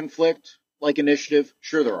things that conflict, like initiative?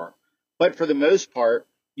 Sure there are. But for the most part,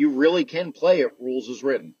 you really can play it rules as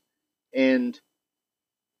written. And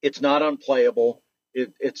it's not unplayable.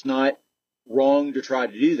 It's not wrong to try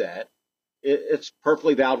to do that. It's a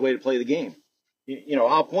perfectly valid way to play the game.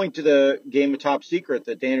 I'll point to the game of Top Secret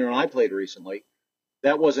that Daniel and I played recently.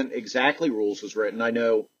 That wasn't exactly rules as written. I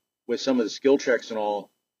know with some of the skill checks and all,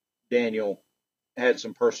 Daniel had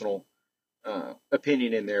some personal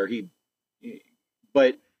opinion in there.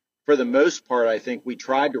 But for the most part, I think we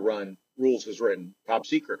tried to run rules as written, Top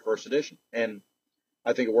Secret, first edition, and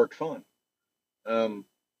I think it worked fine.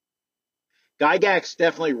 Gygax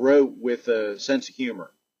definitely wrote with a sense of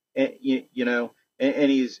humor, and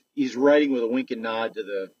he's writing with a wink and nod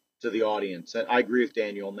to the audience. I agree with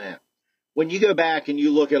Daniel on that. When you go back and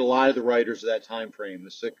you look at a lot of the writers of that time frame,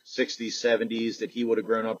 the 60s, 70s that he would have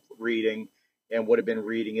grown up reading and would have been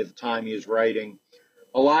reading at the time he was writing,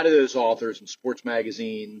 a lot of those authors in sports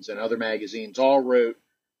magazines and other magazines all wrote,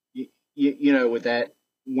 with that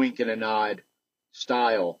wink and a nod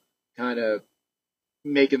style, kind of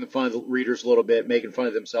making fun of the readers a little bit, making fun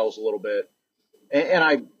of themselves a little bit. And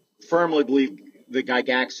I firmly believe the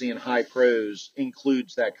Gygaxian high prose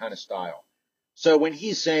includes that kind of style. So when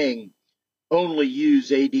he's saying only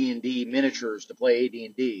use AD&D miniatures to play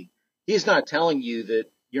AD&D, he's not telling you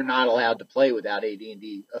that you're not allowed to play without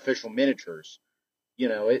AD&D official miniatures.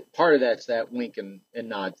 Part of that's that wink and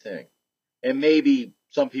nod thing. And maybe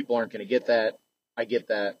some people aren't going to get that. I get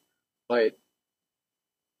that. But,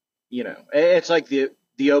 it's like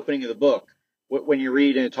the opening of the book. When you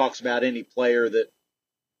read and it talks about any player that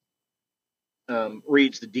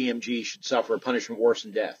reads the DMG should suffer a punishment worse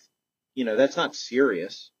than death. That's not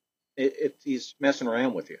serious. He's messing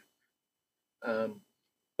around with you.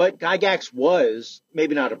 But Gygax was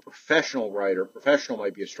maybe not a professional writer. Professional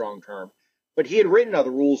might be a strong term. But he had written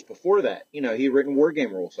other rules before that. He had written war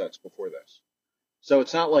game rule sets before this. So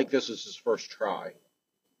it's not like this is his first try.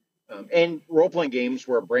 And role-playing games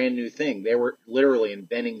were a brand new thing. They were literally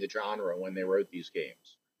inventing the genre when they wrote these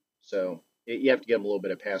games. So you have to give them a little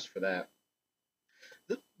bit of pass for that.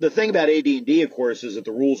 The thing about AD&D, of course, is that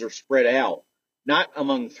the rules are spread out, not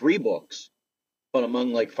among 3 books, but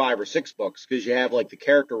among like 5 or 6 books, because you have like the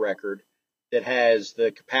character record that has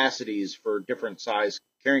the capacities for different size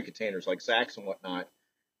carrying containers like sacks and whatnot.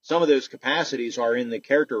 Some of those capacities are in the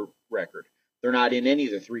character record. They're not in any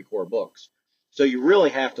of the 3 core books. So you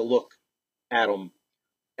really have to look at them,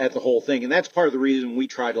 at the whole thing. And that's part of the reason we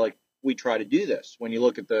try to do this. When you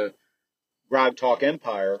look at the Grog Talk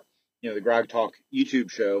Empire, the Grog Talk YouTube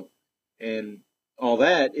show and all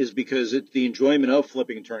that, is because it's the enjoyment of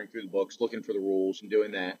flipping and turning through the books, looking for the rules and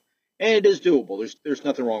doing that. And it is doable. There's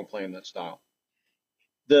nothing wrong playing that style.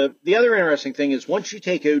 The other interesting thing is once you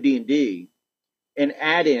take OD&D and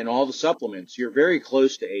add in all the supplements, you're very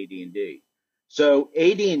close to AD&D. So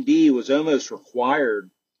AD&D was almost required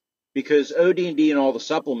because OD&D and all the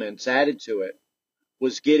supplements added to it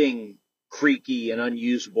was getting creaky and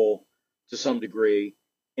unusable to some degree.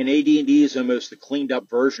 And AD&D is almost the cleaned up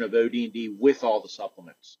version of OD&D with all the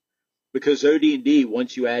supplements. Because OD&D,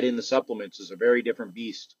 once you add in the supplements, is a very different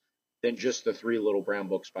beast than just the 3 little brown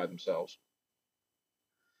books by themselves.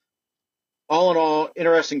 All in all,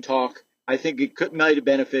 interesting talk. I think it might have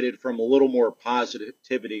benefited from a little more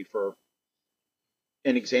positivity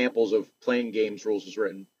and examples of playing games rules as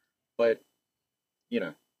written. But,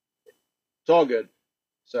 it's all good.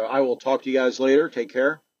 So I will talk to you guys later. Take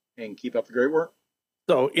care and keep up the great work.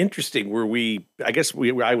 So interesting. I guess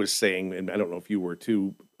I was saying, and I don't know if you were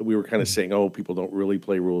too, we were kind of saying, oh, people don't really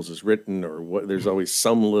play rules as written, or what, there's always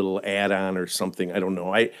some little add-on or something. I don't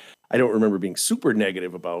know. I don't remember being super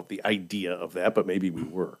negative about the idea of that, but maybe we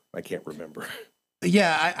were. I can't remember.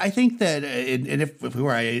 Yeah, I think that, and if we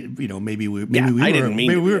were, maybe we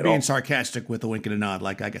were being sarcastic with a wink and a nod.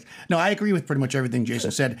 Like, I guess, no, I agree with pretty much everything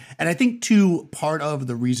Jason said, and I think too, part of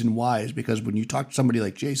the reason why is because when you talk to somebody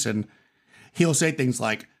like Jason, he'll say things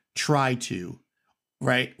like "try to,"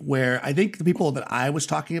 right? Where I think the people that I was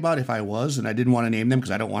talking about, if I was, and I didn't want to name them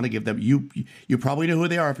because I don't want to give them, you probably know who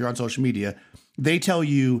they are if you're on social media. They tell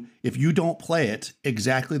you if you don't play it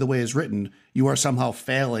exactly the way it's written, you are somehow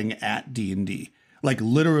failing at D&D. Like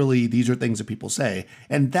literally, these are things that people say,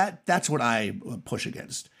 and that's what I push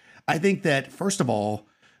against. I think that first of all,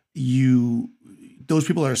 those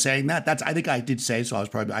people that are saying that, I think I did say, so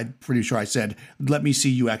I'm pretty sure I said, let me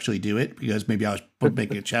see you actually do it, because maybe I was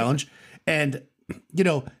making a challenge. And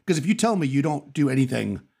because if you tell me you don't do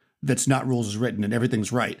anything that's not rules as written and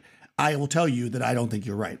everything's right, I will tell you that I don't think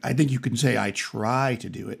you're right. I think you can say I try to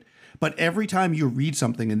do it, but every time you read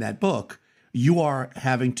something in that book, you are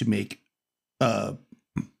having to make a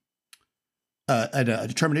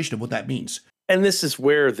determination of what that means. And this is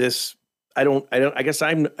where I don't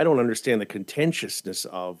understand the contentiousness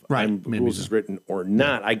of rules is written or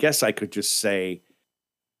not. Yeah. I guess I could just say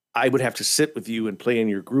I would have to sit with you and play in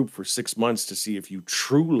your group for 6 months to see if you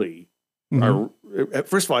truly are.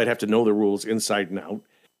 First of all, I'd have to know the rules inside and out.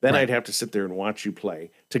 Then I'd have to sit there and watch you play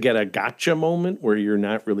to get a gotcha moment where you're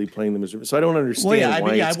not really playing them as. So I don't understand. I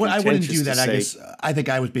wouldn't do that. I guess I think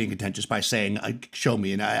I was being contentious by saying, "Show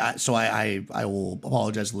me," and I will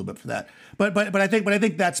apologize a little bit for that. But I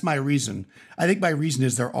think that's my reason. I think my reason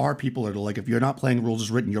is there are people that are like, if you're not playing rules as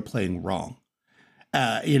written, you're playing wrong.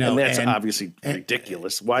 And that's obviously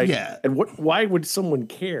ridiculous. Why? Yeah. And why would someone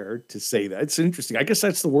care to say that? It's interesting. I guess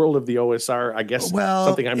that's the world of the OSR. I guess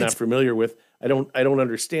something I'm not familiar with. I don't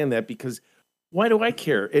understand that, because why do I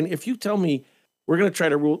care? And if you tell me we're going to try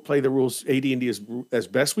to play the rules AD&D as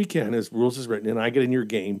best we can, as rules is written, and I get in your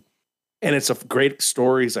game, and it's a great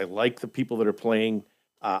stories. I like the people that are playing.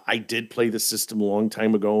 I did play the system a long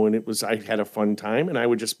time ago, and I had a fun time, and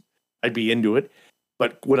I'd be into it.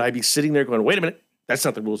 But would I be sitting there going, wait a minute, that's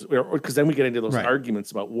not the rules? Because then we get into those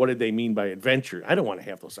arguments about what did they mean by adventure. I don't want to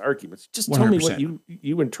have those arguments. Just tell 100%. Me what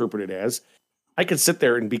you interpret it as. I could sit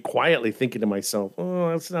there and be quietly thinking to myself, oh,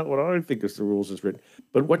 that's not what I think is the rules is written.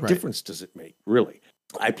 But what difference does it make, really?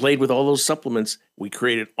 I played with all those supplements. We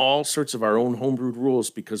created all sorts of our own homebrewed rules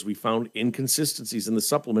because we found inconsistencies in the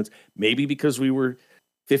supplements, maybe because we were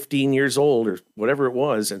 15 years old or whatever it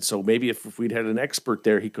was. And so maybe if we'd had an expert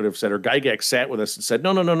there, he could have said, or Gygax sat with us and said,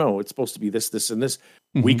 no, it's supposed to be this, this, and this.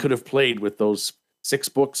 Mm-hmm. We could have played with those 6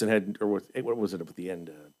 books and had, or what was it at the end?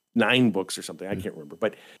 9 books or something. I can't remember.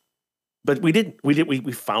 But we didn't.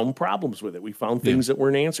 We found problems with it. We found things that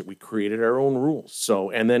weren't answered. We created our own rules.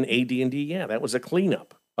 So, and then AD&D, that was a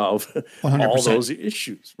cleanup of 100%. All those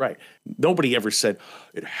issues. Right. Nobody ever said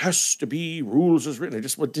it has to be rules as written. It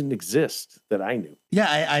just didn't exist that I knew. Yeah,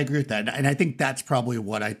 I agree with that. And I think that's probably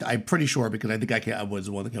what I'm pretty sure, because I think I was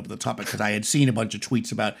the one that came up with the topic, because I had seen a bunch of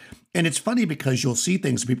tweets about, and it's funny because you'll see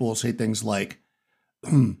things, people will say things like,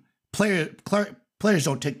 players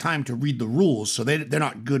don't take time to read the rules, so they're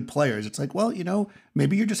not good players. It's like, well,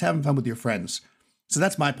 maybe you're just having fun with your friends. So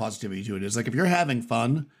that's my positivity to it. Is like, if you're having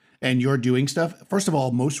fun and you're doing stuff, first of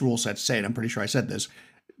all, most rule sets say, and I'm pretty sure I said this,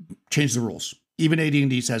 change the rules. Even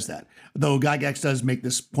AD&D says that. Though Gygax does make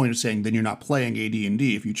this point of saying, then you're not playing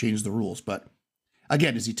AD&D if you change the rules. But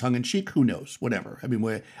again, is he tongue-in-cheek? Who knows? Whatever. I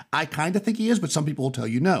mean, I kind of think he is, but some people will tell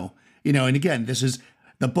you no. And again, this is...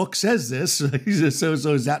 The book says this, so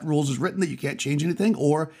is that rules is written that you can't change anything?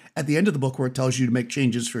 Or at the end of the book where it tells you to make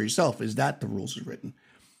changes for yourself, is that the rules is written?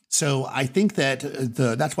 So I think that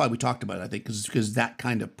that's why we talked about it, I think, because that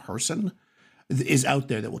kind of person is out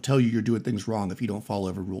there that will tell you you're doing things wrong if you don't follow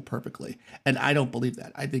every rule perfectly. And I don't believe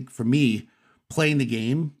that. I think for me, playing the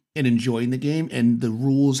game and enjoying the game and the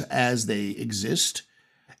rules as they exist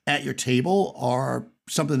at your table are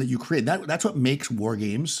something that you create. That's what makes war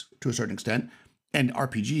games, to a certain extent, and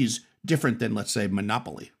RPGs different than, let's say,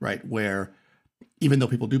 Monopoly, right? Where even though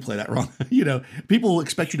people do play that wrong, people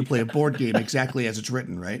expect you to play a board game exactly as it's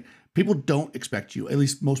written, right? People don't expect you, at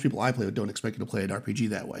least most people I play with, don't expect you to play an RPG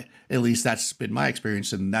that way. At least that's been my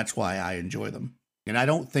experience, and that's why I enjoy them. And I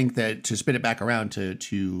don't think that, to spin it back around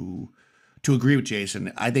to agree with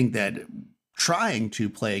Jason, I think that trying to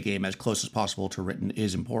play a game as close as possible to written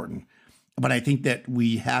is important. But I think that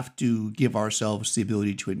we have to give ourselves the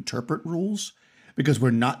ability to interpret rules, because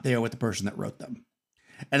we're not there with the person that wrote them.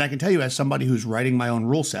 And I can tell you, as somebody who's writing my own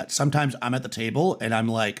rule set, sometimes I'm at the table and I'm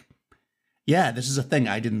like, yeah, this is a thing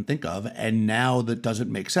I didn't think of. And now that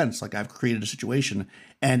doesn't make sense. Like I've created a situation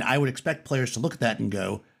and I would expect players to look at that and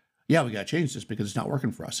go, yeah, we got to change this because it's not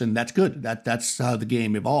working for us. And that's good. That's how the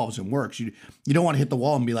game evolves and works. You don't want to hit the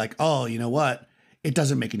wall and be like, oh, you know what? It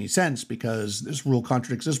doesn't make any sense because this rule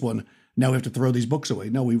contradicts this one. Now we have to throw these books away.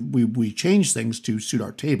 No, we change things to suit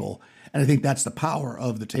our table. And I think that's the power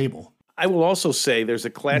of the table. I will also say there's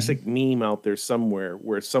a classic meme out there somewhere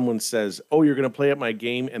where someone says, oh, you're going to play at my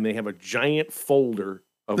game, and they have a giant folder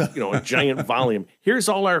of, a giant volume. Here's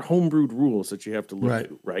all our homebrewed rules that you have to look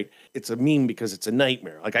through, right? It's a meme because it's a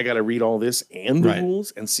nightmare. Like, I got to read all this and the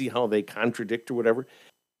rules and see how they contradict or whatever.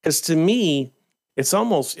 Because to me, it's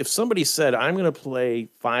almost, if somebody said, I'm going to play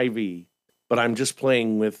 5e, but I'm just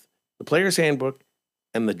playing with the player's handbook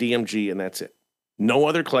and the DMG, and that's it. No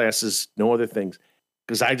other classes, no other things.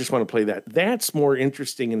 Because I just want to play that. That's more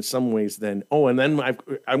interesting in some ways than, and then I'm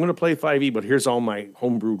going to play 5e, but here's all my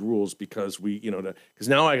homebrewed rules because because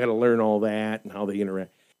now I got to learn all that and how they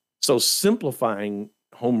interact. So simplifying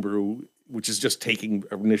homebrew, which is just taking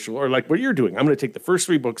initial, or like what you're doing, I'm going to take the first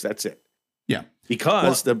 3 books, that's it. Yeah.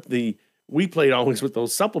 Because we played always with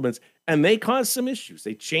those supplements, and they caused some issues.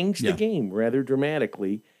 They changed the game rather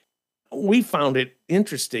dramatically. We found it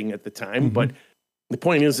interesting at the time, but the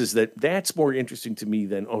point is that that's more interesting to me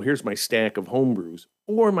than, here's my stack of homebrews,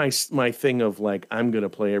 or my thing of like, I'm going to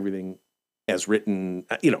play everything as written.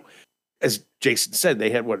 As Jason said, they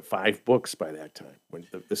had 5 books by that time when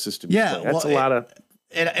the system. Yeah, that's a lot of.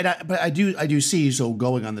 But I do see. So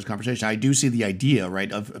going on this conversation, I do see the idea,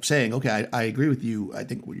 right, of saying, okay, I agree with you. I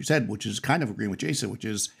think what you said, which is kind of agreeing with Jason, which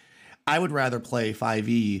is, I would rather play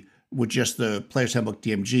 5e with just the Player's Handbook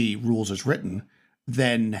DMG rules as written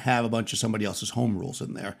than have a bunch of somebody else's home rules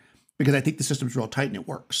in there, because I think the system's real tight and it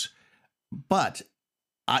works. But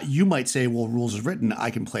you might say, well, rules as written, I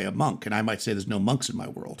can play a monk, and I might say there's no monks in my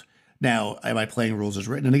world. Now, am I playing rules as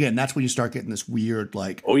written? And again, that's when you start getting this weird,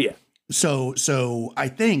 like, oh yeah. So I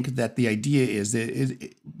think that the idea is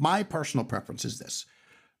that my personal preference is this: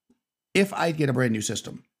 if I get a brand new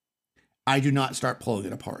system, I do not start pulling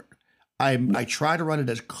it apart. I try to run it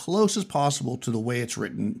as close as possible to the way it's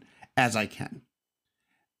written as I can.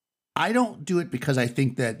 I don't do it because I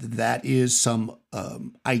think that is some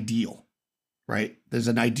ideal, right? There's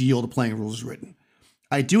an ideal to playing rules written.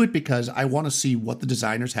 I do it because I want to see what the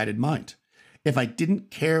designers had in mind. If I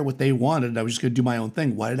didn't care what they wanted, I was just going to do my own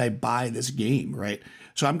thing. Why did I buy this game, right?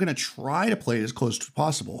 So I'm going to try to play it as close as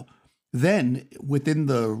possible. Then, within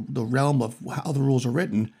the realm of how the rules are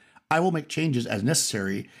written, I will make changes as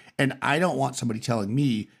necessary. And I don't want somebody telling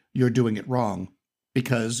me you're doing it wrong,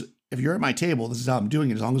 because if you're at my table, this is how I'm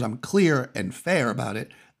doing it. As long as I'm clear and fair about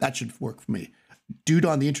it, that should work for me. Dude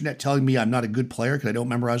on the internet telling me I'm not a good player because I don't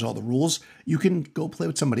memorize all the rules, you can go play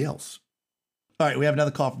with somebody else. All right, we have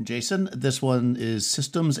another call from Jason. This one is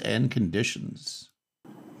Systems and Conditions.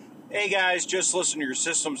 Hey guys, just listen to your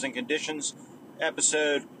Systems and Conditions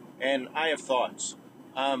episode, and I have thoughts.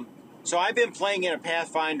 So I've been playing in a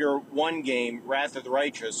Pathfinder 1 game, Wrath of the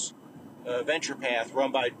Righteous, Venture Path,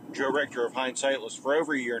 run by Joe Richter of Hindsightless for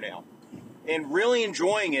over a year now, and really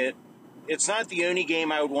enjoying it. It's not the only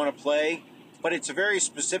game I would want to play, but it's a very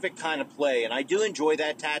specific kind of play, and I do enjoy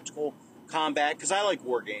that tactical combat because I like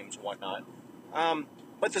war games and whatnot.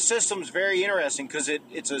 But the system's very interesting because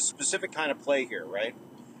it's a specific kind of play here, right?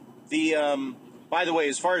 By the way,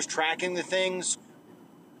 as far as tracking the things,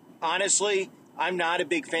 honestly, I'm not a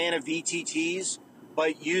big fan of VTTs,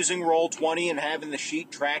 but using Roll20 and having the sheet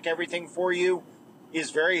track everything for you is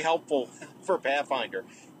very helpful for Pathfinder.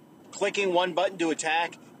 Clicking one button to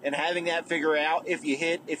attack and having that figure out if you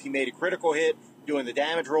hit, if you made a critical hit, doing the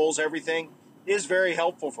damage rolls, everything, is very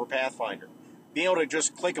helpful for Pathfinder. Being able to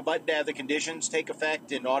just click a button to have the conditions take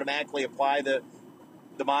effect and automatically apply the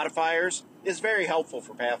modifiers is very helpful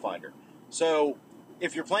for Pathfinder. So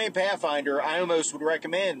if you're playing Pathfinder, I almost would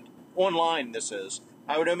recommend, online this is,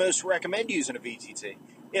 I would almost recommend using a VTT.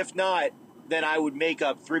 If not, then I would make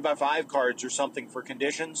up 3x5 cards or something for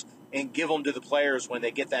conditions and give them to the players when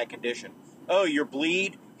they get that condition. Oh, you're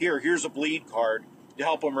bleed? Here's a bleed card to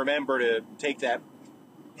help them remember to take that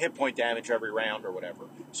hit point damage every round or whatever.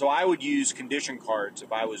 So I would use condition cards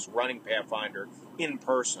if I was running Pathfinder in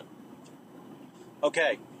person.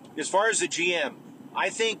 Okay, as far as the GM, I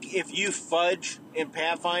think if you fudge in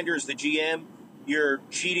Pathfinder as the GM, you're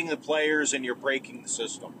cheating the players and you're breaking the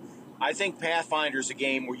system. I think Pathfinder is a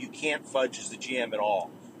game where you can't fudge as the GM at all.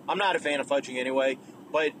 I'm not a fan of fudging anyway,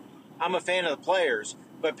 but I'm a fan of the players.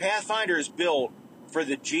 But Pathfinder is built for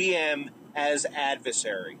the GM as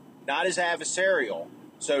adversary, not as adversarial.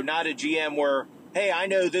 So not a GM where hey, I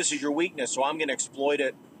know this is your weakness, so I'm going to exploit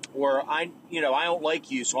it. Or I don't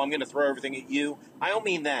like you, so I'm going to throw everything at you. I don't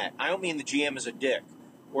mean that. I don't mean the GM is a dick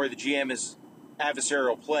or the GM is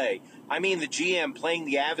adversarial play. I mean the GM playing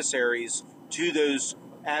the adversaries to those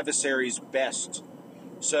adversaries' best.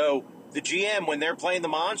 So the GM, when they're playing the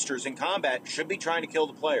monsters in combat, should be trying to kill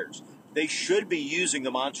the players. They should be using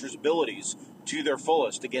the monsters' abilities to their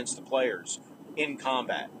fullest against the players in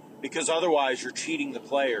combat, because otherwise you're cheating the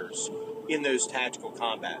players in those tactical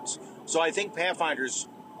combats. So I think Pathfinder's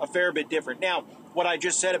a fair bit different. Now, what I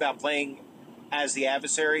just said about playing as the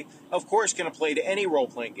adversary, of course, can apply to any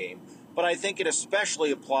role-playing game, but I think it especially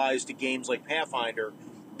applies to games like Pathfinder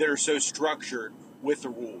that are so structured with the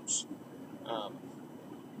rules.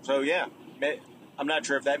 So, yeah, I'm not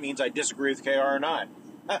sure if that means I disagree with KR or not.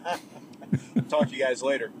 Talk to you guys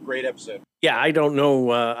later. Great episode. Yeah, I don't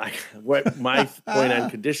know what my point on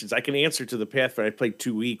conditions. I can answer to the Pathfinder. I played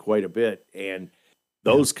 2E quite a bit, and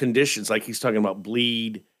those conditions, like he's talking about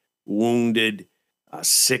bleed, wounded,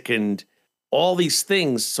 sickened, all these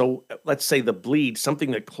things. So let's say the bleed,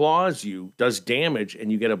 something that claws you, does damage,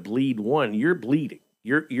 and you get a bleed 1. You're bleeding.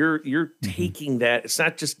 You're taking that. It's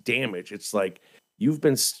not just damage. It's like you've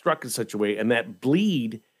been struck in such a way, and that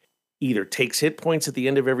bleed either takes hit points at the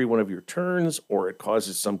end of every one of your turns, or it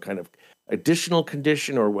causes some kind of additional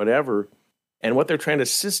condition or whatever. And what they're trying to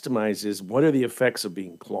systemize is, what are the effects of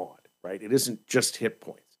being clawed, right? It isn't just hit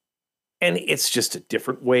points. And it's just a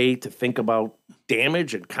different way to think about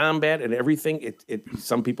damage and combat and everything.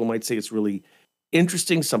 Some people might say it's really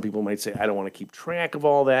interesting. Some people might say, I don't want to keep track of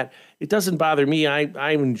all that. It doesn't bother me.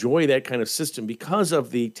 I enjoy that kind of system because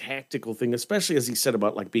of the tactical thing, especially as he said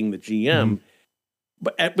about like being the GM.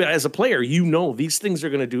 But as a player, these things are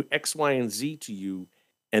going to do X, Y, and Z to you.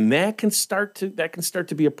 And that can start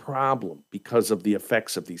to be a problem because of the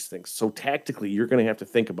effects of these things. So tactically, you're going to have to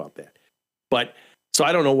think about that. But so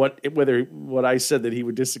I don't know whether what I said that he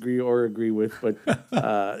would disagree or agree with, but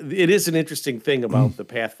it is an interesting thing about the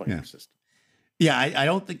Pathfinder system. Yeah, I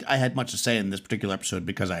don't think I had much to say in this particular episode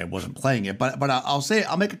because I wasn't playing it. But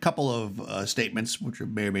I'll make a couple of statements which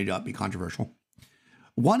may or may not be controversial.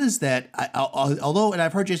 One is that although, and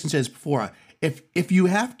I've heard Jason say this before, if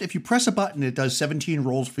you press a button, it does 17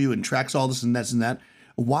 rolls for you and tracks all this and that.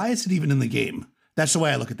 Why is it even in the game? That's the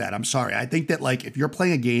way I look at that. I'm sorry. I think that like if you're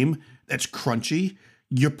playing a game that's crunchy,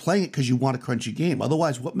 you're playing it because you want a crunchy game.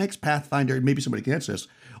 Otherwise, what makes Pathfinder? Maybe somebody can answer this.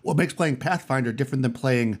 What makes playing Pathfinder different than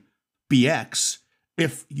playing BX?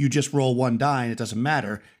 If you just roll one die and it doesn't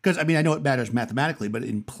matter, because I mean I know it matters mathematically, but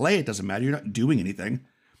in play it doesn't matter. You're not doing anything.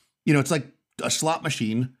 It's like a slot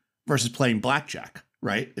machine versus playing blackjack,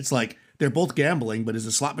 right? It's like they're both gambling, but is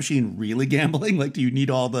the slot machine really gambling? Like, do you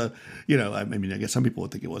need all the, I mean, I guess some people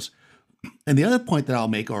would think it was. And the other point that I'll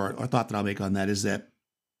make or thought that I'll make on that is that,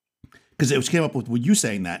 because it came up with you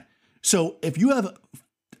saying that. So if you have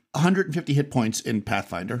 150 hit points in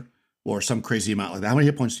Pathfinder or some crazy amount like that, how many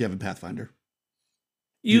hit points do you have in Pathfinder?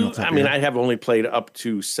 I have only played up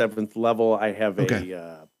to 7th level. I have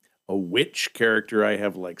a witch character. I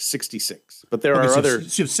have like 66, but there are other.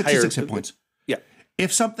 So you have 66 hit points. Yeah.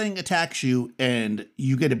 If something attacks you and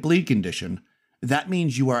you get a bleed condition, that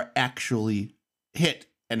means you are actually hit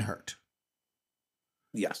and hurt.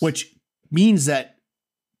 Yes. Which means that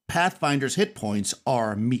Pathfinder's hit points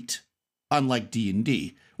are meat, unlike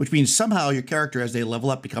D&D, which means somehow your character, as they level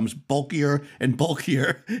up, becomes bulkier and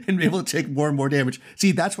bulkier and be able to take more and more damage.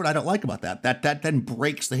 See, that's what I don't like about that. That then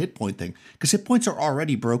breaks the hit point thing, because hit points are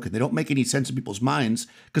already broken. They don't make any sense in people's minds,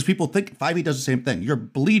 because people think 5e does the same thing. You're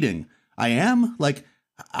bleeding. I am? Like,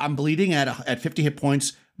 I'm bleeding at 50 hit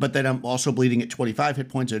points, but then I'm also bleeding at 25 hit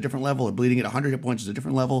points at a different level, or bleeding at 100 hit points at a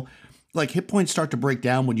different level. Like, hit points start to break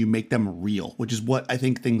down when you make them real, which is what I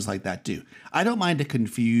think things like that do. I don't mind a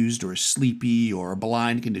confused or a sleepy or a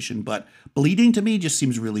blind condition, but bleeding to me just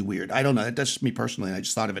seems really weird. I don't know. That's just me personally. I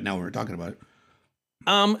just thought of it now when we were talking about it.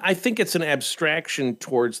 I think it's an abstraction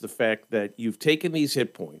towards the fact that you've taken these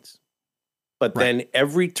hit points, but then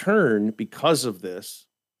every turn, because of this,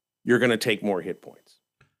 you're going to take more hit points.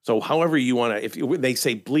 So however you want to, if they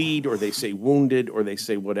say bleed or they say wounded or they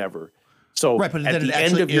say whatever. So but at the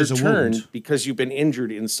end of your turn, because you've been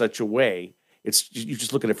injured in such a way, you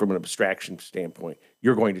just look at it from an abstraction standpoint.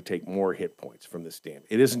 You're going to take more hit points from this damage.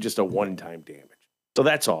 It isn't just a one-time damage. So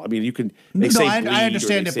that's all. I mean, you can. I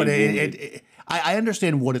understand it, but I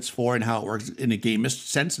understand what it's for and how it works in a game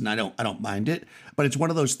sense, and I don't mind it. But it's one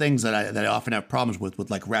of those things that I often have problems with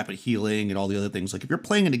like rapid healing and all the other things. Like if you're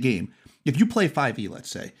playing in a game, if you play 5e, let's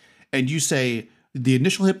say, and you say the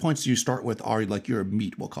initial hit points you start with are like your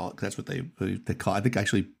meat, we'll call it. That's what they call it. I think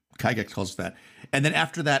actually Gygax calls it that. And then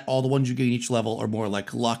after that, all the ones you gain each level are more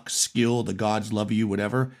like luck, skill, the gods love you,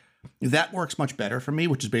 whatever. That works much better for me,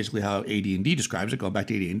 which is basically how AD&D describes it, going back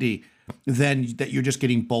to AD&D, than that you're just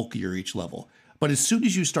getting bulkier each level. But as soon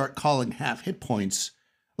as you start calling half hit points,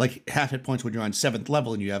 like half hit points when you're on 7th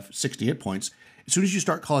level and you have 60 hit points, as soon as you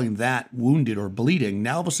start calling that wounded or bleeding,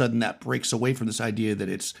 now all of a sudden that breaks away from this idea that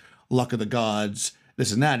it's luck of the gods,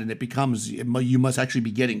 this and that, and it becomes you must actually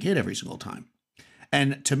be getting hit every single time.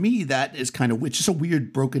 And to me, that is kind of, it's just a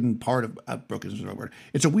weird broken part of, broken is the wrong word.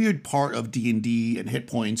 It's a weird part of D&D and hit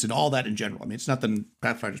points and all that in general. I mean, it's nothing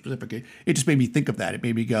Pathfinder specific. It just made me think of that. It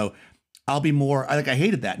made me go, I'll be more, I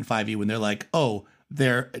hated that in 5e when they're like, oh,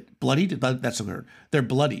 they're bloodied. That's the word. They're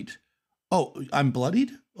bloodied. Oh, I'm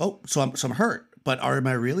bloodied? Oh, so I'm hurt. But am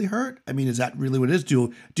I really hurt? I mean, is that really what it is?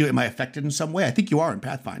 Am I affected in some way? I think you are in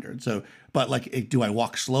Pathfinder. So, but like, do I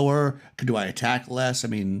walk slower? Do I attack less? I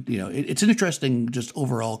mean, it's an interesting, just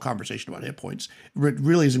overall conversation about hit points. It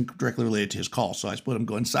really isn't directly related to his call, so I suppose I'm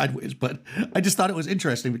going sideways. But I just thought it was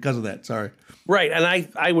interesting because of that. Sorry. Right, and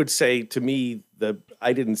I would say to me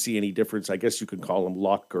I didn't see any difference. I guess you could call them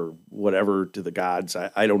luck or whatever to the gods.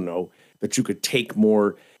 I don't know that you could take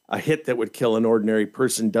more. A hit that would kill an ordinary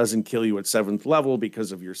person doesn't kill you at 7th level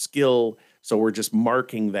because of your skill. So we're just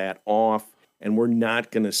marking that off, and we're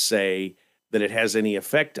not going to say that it has any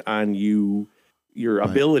effect on your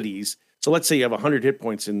abilities. So let's say you have 100 hit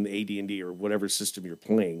points in AD&D or whatever system you're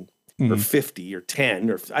playing, or 50 or 10,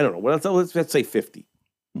 or I don't know. Let's say 50,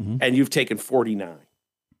 and you've taken 49.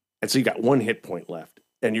 And so you got 1 hit point left,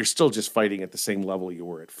 and you're still just fighting at the same level you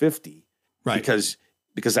were at 50. Right.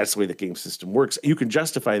 Because that's the way the game system works. You can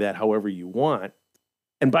justify that however you want.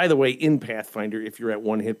 And by the way, in Pathfinder, if you're at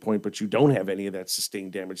 1 hit point, but you don't have any of that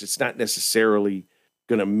sustained damage, it's not necessarily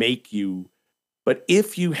going to make you. But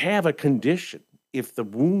if you have a condition, if the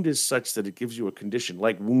wound is such that it gives you a condition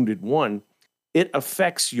like Wounded 1, it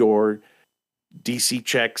affects your DC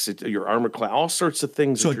checks, your armor class, all sorts of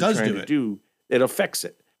things so that you're trying to do. It affects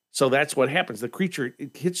it. So that's what happens. The creature,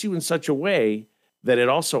 it hits you in such a way that it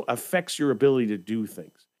also affects your ability to do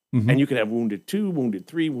things. And you can have Wounded 2, Wounded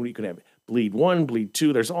 3, you can have Bleed 1, Bleed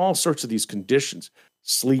 2. There's all sorts of these conditions.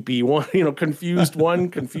 Sleepy 1, Confused 1,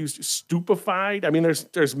 Confused, Stupefied. I mean,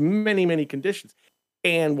 there's many, many conditions.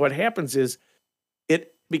 And what happens is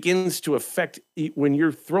it begins to affect when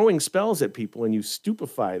you're throwing spells at people and you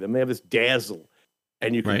stupefy them. They have this dazzle.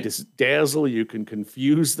 And you can just dazzle, you can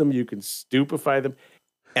confuse them, you can stupefy them.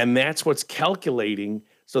 And that's what's calculating.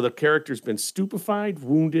 So the character's been stupefied,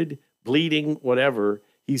 wounded, bleeding, whatever.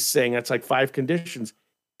 He's saying that's like 5 conditions,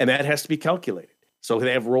 and that has to be calculated. So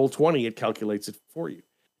they have roll 20, it calculates it for you.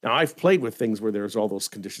 Now, I've played with things where there's all those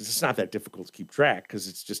conditions. It's not that difficult to keep track because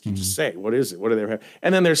it's just, you just say, what is it? What do they have?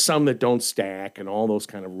 And then there's some that don't stack and all those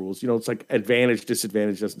kind of rules. It's like advantage,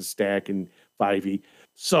 disadvantage doesn't stack in 5e.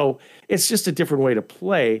 So it's just a different way to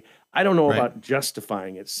play. I don't know about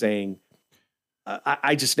justifying it, saying,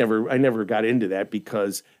 I never got into that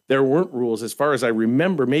because there weren't rules as far as I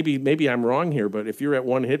remember. Maybe I'm wrong here, but if you're at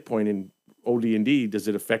 1 hit point in OD&D, does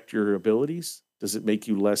it affect your abilities? Does it make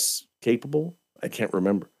you less capable? I can't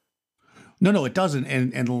remember. No, it doesn't.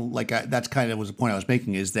 And like that's kind of was the point I was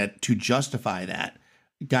making, is that to justify that,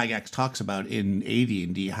 Gygax talks about in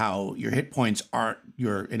AD&D how your hit points aren't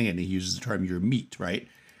and again, he uses the term your meat, right?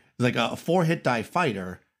 Like a 4-hit die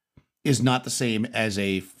fighter is not the same as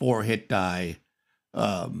a 4-hit die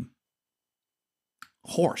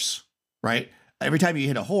horse, right? Every time you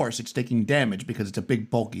hit a horse, it's taking damage because it's a big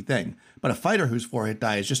bulky thing. But a fighter whose 4-hit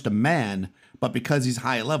die is just a man, but because he's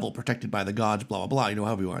high level, protected by the gods, blah, blah, blah,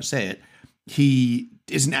 however you want to say it, he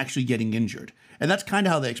isn't actually getting injured. And that's kind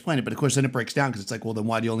of how they explain it. But of course, then it breaks down because it's like, well, then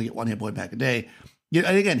why do you only get 1 hit point back a day?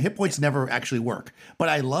 And again, hit points never actually work. But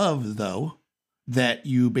I love, though, that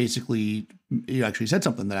you actually said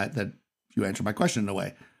something that you answered my question in a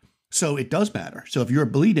way. So it does matter. So if you're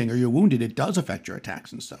bleeding or you're wounded, it does affect your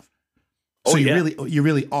attacks and stuff. So you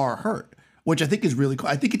really are hurt, which I think is really cool.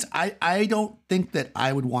 I think I don't think that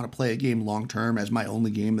I would want to play a game long term as my only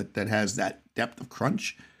game that has that depth of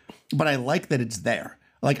crunch, but I like that it's there.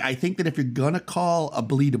 Like, I think that if you're gonna call a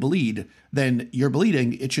bleed, then you're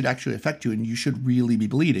bleeding. It should actually affect you, and you should really be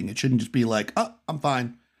bleeding. It shouldn't just be like, oh, I'm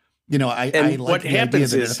fine. I like what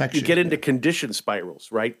happens is you get into condition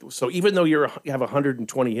spirals, right? So even though you have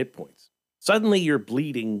 120 hit points, suddenly you're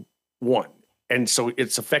bleeding 1. And so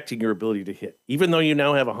it's affecting your ability to hit, even though you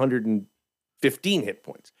now have 115 hit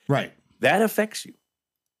points. Right. That affects you.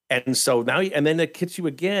 And so now, and then it hits you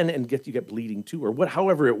again and you get bleeding 2 or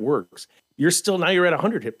however it works. Now you're at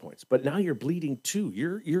 100 hit points, but now you're bleeding 2.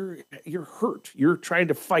 You're hurt. You're trying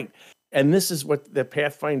to fight. And this is what the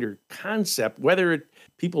Pathfinder concept, whether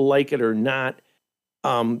people like it or not,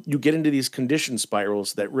 you get into these condition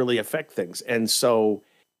spirals that really affect things. And so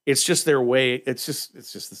it's just their way. It's just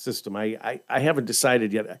the system. I haven't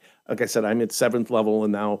decided yet. Like I said, I'm at 7th level,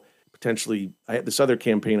 and now potentially I have this other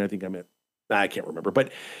campaign. I think I can't remember,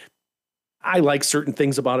 but I like certain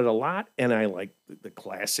things about it a lot. And I like the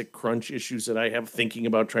classic crunch issues that I have thinking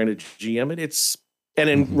about trying to GM it. And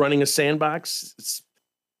in running a sandbox,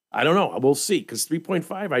 I don't know. We'll see. Because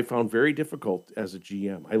 3.5 I found very difficult as a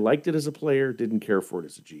GM. I liked it as a player, didn't care for it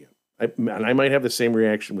as a GM. And I might have the same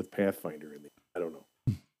reaction with Pathfinder. I don't know.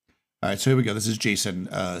 All right, so here we go. This is Jason.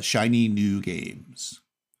 Shiny new games.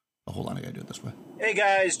 Oh, hold on, I gotta do it this way. Hey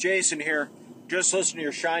guys, Jason here. Just listened to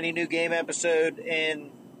your shiny new game episode,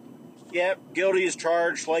 and yep, guilty as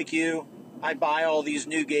charged like you. I buy all these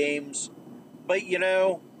new games. But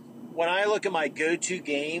when I look at my go-to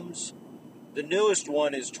games, the newest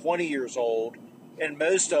one is 20 years old, and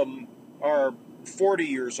most of them are 40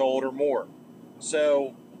 years old or more.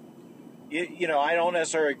 So, I don't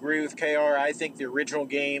necessarily agree with KR. I think the original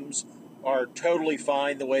games are totally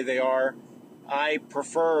fine the way they are. I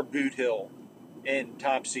prefer Boot Hill and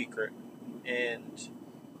Top Secret and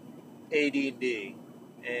AD&D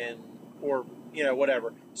or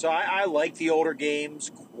whatever. So I like the older games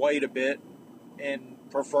quite a bit and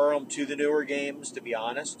prefer them to the newer games, to be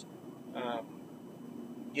honest.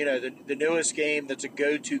 The newest game that's a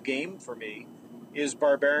go-to game for me is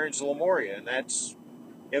Barbarians of Lemuria, and that's,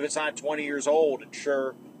 if it's not 20 years old, it's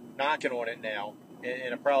sure knocking on it now,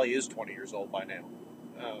 and it probably is 20 years old by now.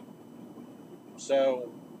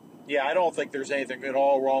 I don't think there's anything at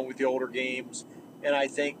all wrong with the older games, and I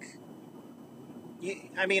think,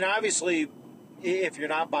 obviously, if you're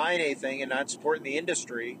not buying anything and not supporting the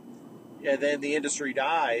industry, and then the industry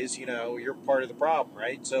dies, you're part of the problem,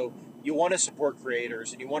 right? So you want to support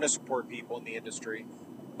creators and you want to support people in the industry,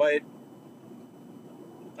 but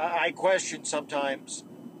I question sometimes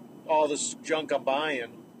all this junk I'm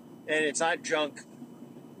buying, and it's not junk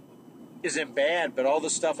isn't bad, but all the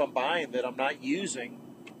stuff I'm buying that I'm not using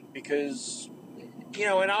because,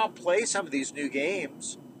 and I'll play some of these new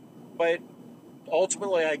games, but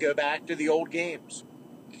ultimately I go back to the old games.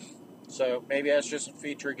 So maybe that's just a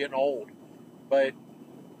feature of getting old. But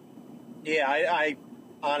yeah, I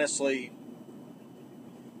honestly,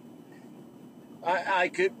 I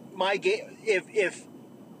could, my game, if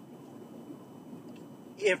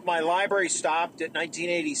my library stopped at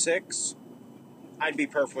 1986, I'd be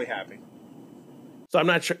perfectly happy. So I'm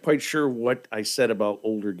not quite sure what I said about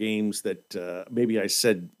older games that maybe I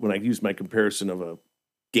said when I used my comparison of a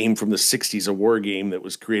game from the 60s, a war game that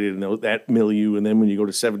was created in that milieu. And then when you go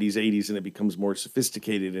to 70s, 80s, and it becomes more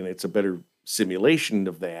sophisticated and it's a better simulation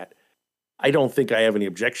of that, I don't think I have any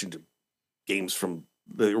objection to games from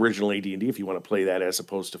the original AD&D if you want to play that as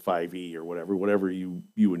opposed to 5e or whatever you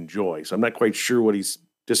enjoy. So I'm not quite sure what he's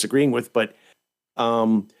disagreeing with, but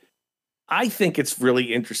I think it's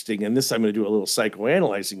really interesting, and this I'm going to do a little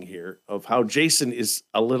psychoanalyzing here of how Jason is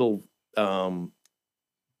a little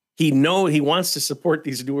he wants to support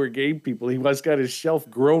these newer game people. He has got his shelf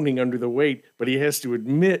groaning under the weight, but he has to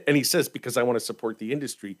admit, and he says, because I want to support the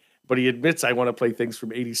industry, but he admits I want to play things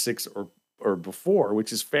from 86 or before,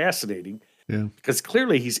 which is fascinating. Yeah. Because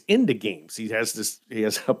clearly he's into games. He has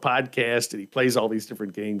a podcast and he plays all these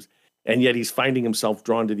different games. And yet he's finding himself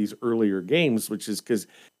drawn to these earlier games, which is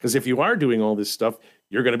because if you are doing all this stuff,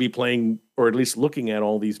 you're going to be playing or at least looking at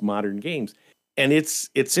all these modern games. And it's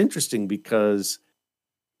interesting because,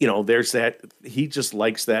 there's that, he just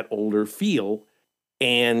likes that older feel.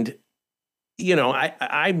 And,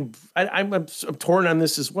 I'm torn on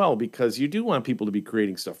this as well, because you do want people to be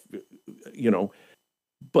creating stuff,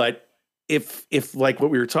 but if like what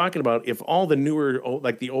we were talking about, if all the newer,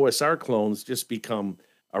 like the OSR clones just become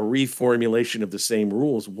a reformulation of the same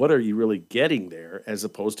rules, what are you really getting there as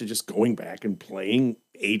opposed to just going back and playing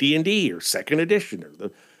AD&D or second edition or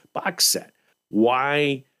the box set?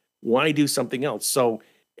 Why do something else? So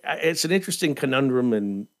it's an interesting conundrum,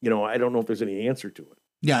 and I don't know if there's any answer to it.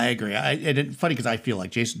 Yeah, I agree. And it's funny because I feel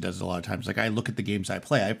like Jason does a lot of times. Like I look at the games I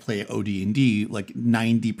play OD&D, like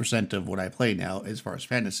 90% of what I play now as far as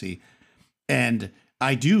fantasy. And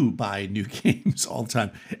I do buy new games all the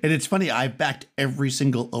time. And it's funny, I've backed every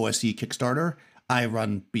single OSE Kickstarter. I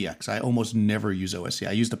run BX. I almost never use OSE.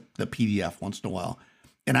 I use the PDF once in a while.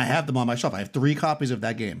 And I have them on my shelf. I have 3 copies of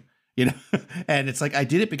that game. And it's like I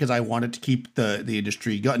did it because I wanted to keep the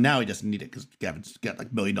industry going. Now he doesn't need it because Gavin's got like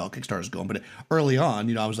 $1 million Kickstarters going. But early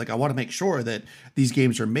on, I was like, I want to make sure that these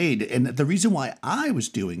games are made. And the reason why I was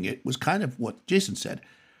doing it was kind of what Jason said.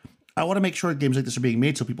 I want to make sure games like this are being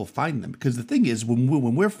made so people find them. Because the thing is,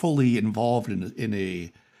 when we're fully involved in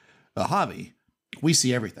a hobby, we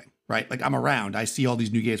see everything, right? Like I'm around, I see all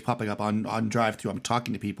these new games popping up on drive-through. I'm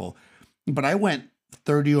talking to people, but I went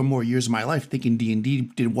 30 or more years of my life thinking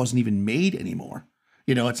D&D wasn't even made anymore.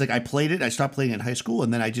 You know, it's like I played it. I stopped playing in high school,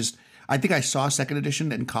 and then I think I saw second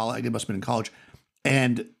edition in college. It must have been in college,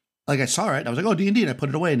 and like I saw it, and I was like, oh, D&D, and I put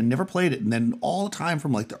it away and I never played it. And then all the time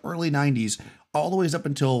from like the early 90s all the way up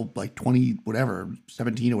until like 20 whatever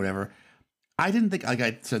 17 or whatever, I didn't think, like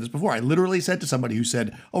I said this before, I literally said to somebody who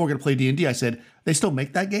said, oh, we're gonna play D&D, I said, they still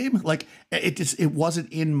make that game? Like it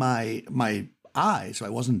wasn't in my eyes, so I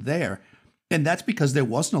wasn't there. And that's because there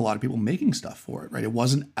wasn't a lot of people making stuff for it, right? It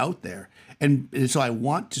wasn't out there. And so I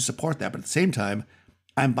want to support that, but at the same time,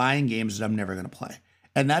 I'm buying games that I'm never going to play.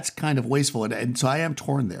 And that's kind of wasteful. And so I am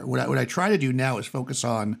torn there. What I try to do now is focus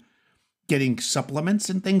on getting supplements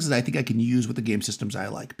and things that I think I can use with the game systems I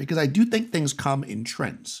like. Because I do think things come in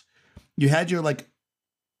trends. You had your like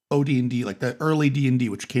OD&D, like the early D&D,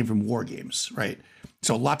 which came from war games, right?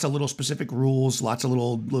 So lots of little specific rules, lots of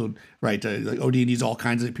little right? Like OD&D's all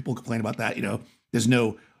kinds of people complain about that. You know, there's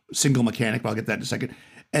no single mechanic, but I'll get that in a second.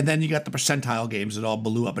 And then you got the percentile games that all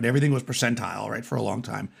blew up, and everything was percentile, right, for a long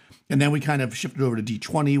time. And then we kind of shifted over to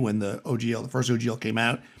D20 when the first OGL came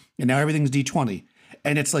out, and now everything's D20.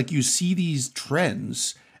 And it's like you see these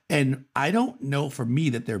trends, and I don't know for me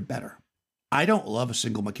that they're better. I don't love a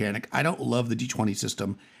single mechanic. I don't love the D20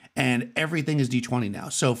 system. And everything is D20 now.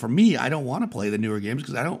 So for me, I don't want to play the newer games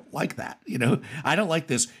because I don't like that. You know, I don't like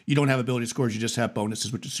this. You don't have ability scores. You just have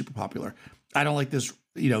bonuses, which is super popular. I don't like this,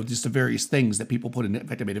 you know, just the various things that people put in. In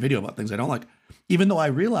fact, I made a video about things I don't like, even though I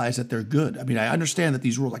realize that they're good. I mean, I understand that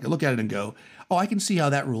these rules, like I look at it and go, oh, I can see how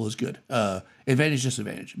that rule is good. Advantage,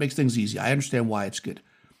 disadvantage. It makes things easy. I understand why it's good,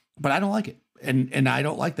 but I don't like it. And I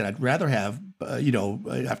don't like that. I'd rather have,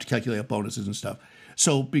 have to calculate bonuses and stuff.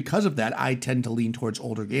 So because of that, I tend to lean towards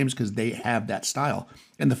older games because they have that style.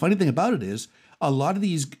 And the funny thing about it is a lot of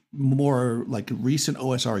these more like recent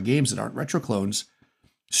OSR games that aren't retro clones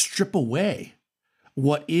strip away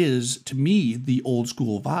what is, to me, the old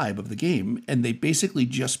school vibe of the game. And they basically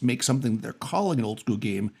just make something that they're calling an old school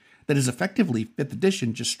game that is effectively 5th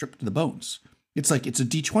edition, just stripped to the bones. It's like it's a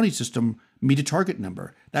D20 system, meet a target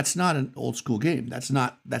number. That's not an old school game. That's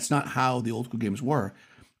not how the old school games were.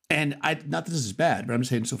 And not that this is bad, but I'm just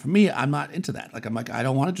saying, so for me, I'm not into that. Like, I'm like, I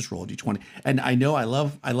don't want to just roll a D20. And I know I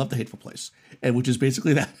love the Hateful Place, and which is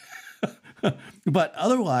basically that. But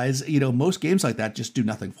otherwise, you know, most games like that just do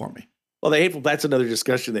nothing for me. Well, that's another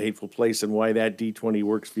discussion, the Hateful Place and why that D20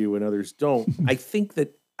 works for you and others don't. I think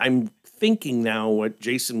that I'm thinking now what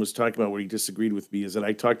Jason was talking about, where he disagreed with me, is that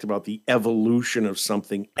I talked about the evolution of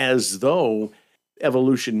something as though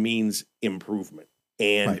evolution means improvement.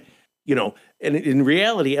 And, right. You know, and in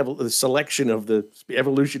reality, the selection of the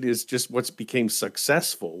evolution is just what's became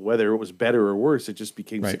successful, whether it was better or worse, it just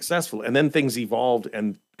became successful. And then things evolved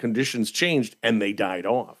and conditions changed and they died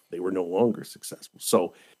off. They were no longer successful.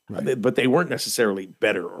 So, but they weren't necessarily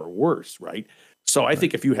better or worse, right? So I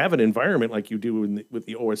think if you have an environment like you do with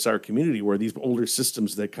the OSR community, where these older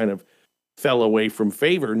systems that kind of fell away from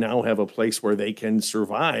favor now have a place where they can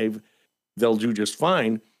survive, they'll do just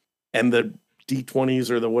fine. And the D20s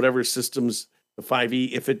or the whatever systems, the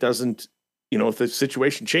 5e, if it doesn't, you know, if the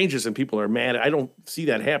situation changes and people are mad, I don't see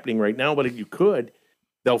that happening right now, but if you could,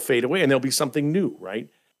 they'll fade away and there'll be something new, right?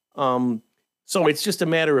 So it's just a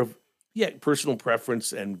matter of, personal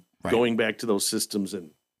preference and going back to those systems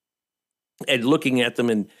and looking at them.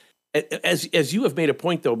 And as you have made a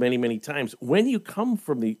point, though, many, many times, when you come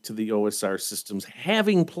to the OSR systems,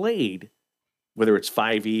 having played, whether it's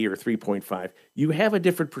 5e or 3.5, you have a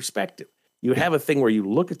different perspective. You have a thing where you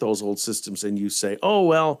look at those old systems and you say, oh,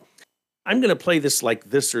 well, I'm going to play this like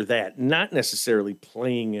this or that, not necessarily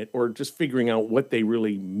playing it or just figuring out what they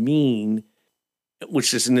really mean,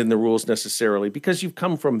 which isn't in the rules necessarily, because you've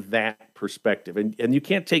come from that perspective. And you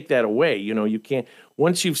can't take that away. You know, you can't.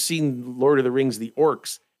 Once you've seen Lord of the Rings, the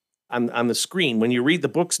orcs on the screen, when you read the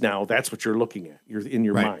books now, that's what you're looking at. You're in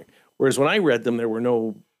your mind. Whereas when I read them, there were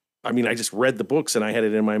no, I mean, I just read the books and I had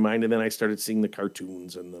it in my mind. And then I started seeing the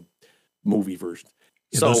cartoons and the movie version.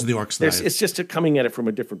 Yeah, so those are the orcs. It's just coming at it from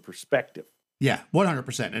a different perspective. Yeah,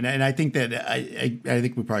 100%. And I think that I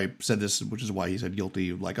think we probably said this, which is why he said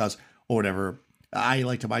guilty like us or whatever. I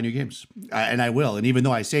like to buy new games, and I will. And even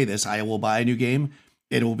though I say this, I will buy a new game.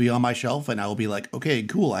 It will be on my shelf, and I will be like, okay,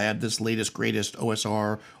 cool. I have this latest, greatest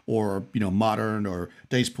OSR or modern or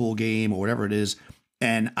dice pool game or whatever it is,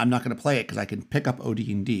 and I'm not going to play it because I can pick up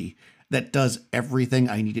OD&D that does everything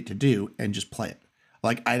I need it to do and just play it.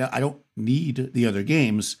 Like, I don't need the other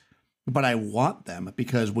games, but I want them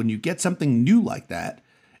because when you get something new like that,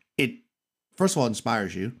 it, first of all,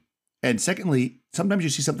 inspires you. And secondly, sometimes you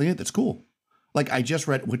see something in it that's cool. Like I just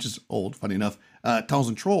read, which is old, funny enough, Tunnels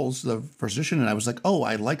and Trolls, the first edition, and I was like, oh,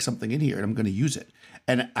 I like something in here, and I'm going to use it.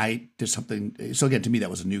 And I did something. So again, to me, that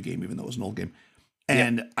was a new game, even though it was an old game.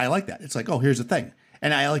 And I like that. It's like, oh, here's the thing,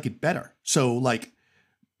 and I like it better. So like,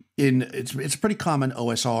 it's a pretty common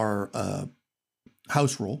OSR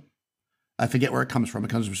house rule. I forget where it comes from. It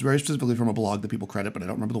comes very specifically from a blog that people credit, but I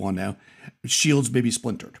don't remember the one now. Shields may be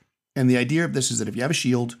splintered. And the idea of this is that if you have a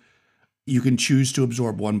shield, you can choose to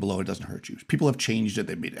absorb one blow. It doesn't hurt you. People have changed it.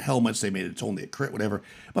 They made it helmets. They made it it's only a crit, whatever.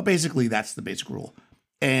 But basically, that's the basic rule.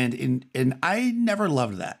 And I never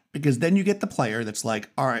loved that because then you get the player that's like,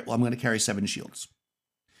 all right, well, I'm going to carry 7 shields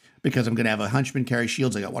because I'm going to have a henchman carry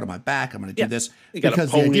shields. I got one on my back. I'm going to do this. You got because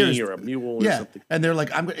a pony the idea is, or a mule or something. And they're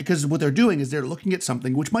like, because what they're doing is they're looking at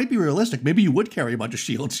something which might be realistic. Maybe you would carry a bunch of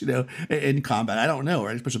shields, in combat. I don't know,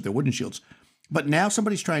 right? Especially if they're wooden shields. But now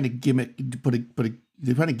somebody's trying to gimmick,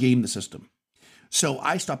 they're trying to game the system. So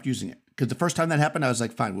I stopped using it because the first time that happened, I was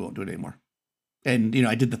like, fine, we won't do it anymore. And,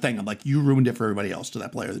 I did the thing. I'm like, you ruined it for everybody else to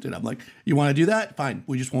that player that did. I'm like, you want to do that? Fine.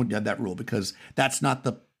 We just won't have that rule because that's not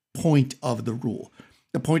the point of the rule.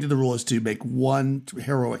 The point of the rule is to make one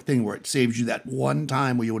heroic thing where it saves you that one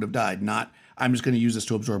time where you would have died, not I'm just going to use this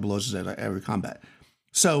to absorb blows at every combat.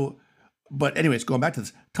 So, but anyways, going back to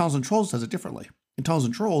this, Tunnels and Trolls does it differently. In Tunnels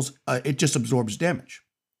and Trolls, it just absorbs damage,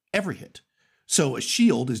 every hit. So a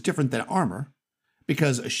shield is different than armor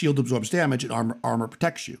because a shield absorbs damage and armor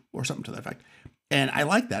protects you or something to that effect. And I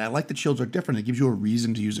like that. I like that shields are different. It gives you a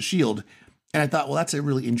reason to use a shield. And I thought, well, that's a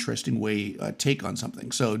really interesting way take on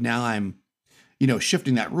something. So now I'm,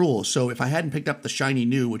 shifting that rule. So if I hadn't picked up the shiny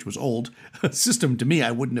new, which was old system to me, I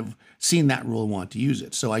wouldn't have seen that rule and want to use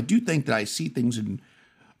it. So I do think that I see things in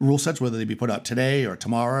rule sets, whether they be put out today or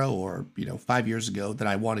tomorrow or, 5 years ago that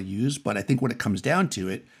I want to use. But I think when it comes down to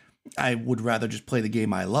it, I would rather just play the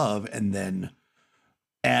game I love and then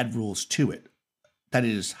add rules to it. That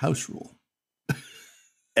is house rule.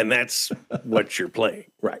 And that's what you're playing.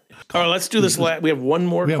 Right. All right, let's do this. We have one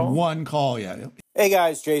more We call. have one call, yeah. Hey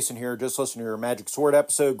guys, Jason here. Just listen to your Magic Sword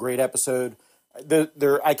episode. Great episode.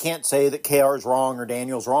 I can't say that KR is wrong or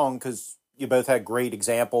Daniel's wrong because you both had great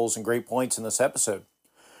examples and great points in this episode.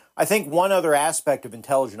 I think one other aspect of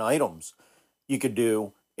intelligent items you could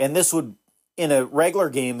do, and this would, in a regular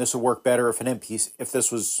game, this would work better if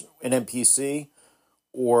this was an NPC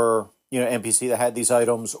or NPC that had these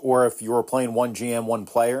items, or if you were playing one GM, one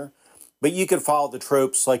player. But you could follow the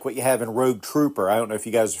tropes like what you have in Rogue Trooper. I don't know if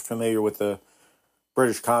you guys are familiar with the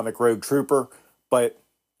British comic Rogue Trooper, but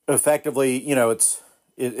effectively,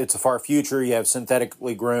 it's a far future. You have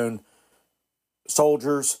synthetically grown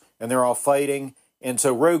soldiers, and they're all fighting. And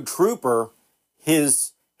so Rogue Trooper,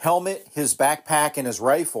 his helmet, his backpack, and his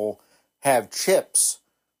rifle have chips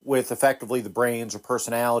with effectively the brains or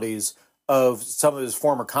personalities of some of his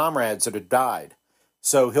former comrades that had died.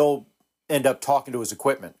 So he'll end up talking to his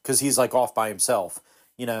equipment because he's like off by himself,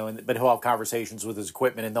 but he'll have conversations with his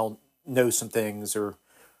equipment and they'll know some things or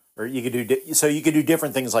you could do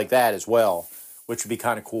different things like that as well, which would be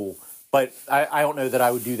kind of cool. But I don't know that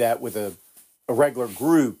I would do that with a regular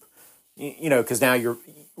group, because now you're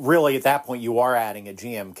really at that point you are adding a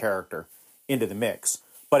GM character into the mix.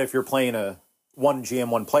 But if you're playing a one GM,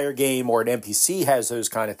 one player game, or an NPC has those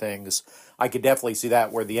kind of things, I could definitely see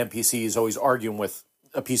that where the NPC is always arguing with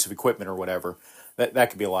a piece of equipment or whatever. That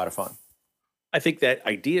could be a lot of fun. I think that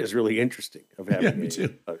idea is really interesting of having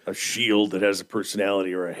a shield that has a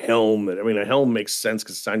personality or a helm. A helm makes sense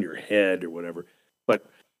because it's on your head or whatever.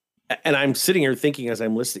 And I'm sitting here thinking as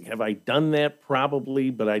I'm listening, have I done that? Probably,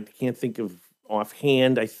 but I can't think of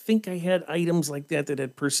offhand. I think I had items like that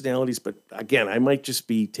had personalities, but again, I might just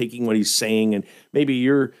be taking what he's saying, and maybe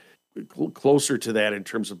you're closer to that in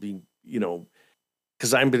terms of being,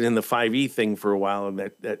 because I've been in the 5e thing for a while, and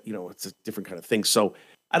that it's a different kind of thing. So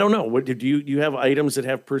I don't know. What do you have items that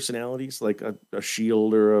have personalities, like a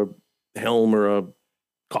shield or a helm or a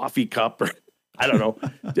coffee cup, or I don't know,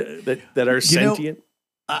 that are sentient?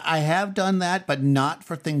 I have done that, but not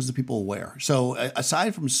for things that people wear. So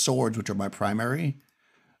aside from swords, which are my primary,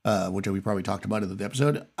 which we probably talked about in the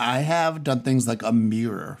episode, I have done things like a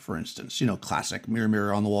mirror, for instance, classic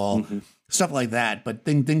mirror on the wall, stuff like that. But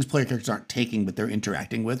things player characters aren't taking, but they're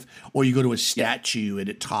interacting with, or you go to a statue and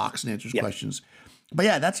it talks and answers questions. But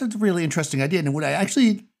yeah, that's a really interesting idea. And what I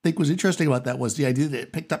actually think was interesting about that was the idea that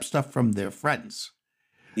it picked up stuff from their friends.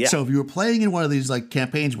 Yeah. So if you were playing in one of these like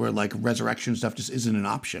campaigns where like resurrection stuff just isn't an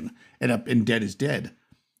option and Dead is Dead,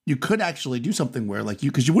 you could actually do something where like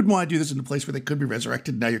because you wouldn't want to do this in a place where they could be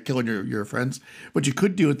resurrected. Now you're killing your friends, but you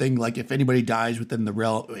could do a thing like if anybody dies within the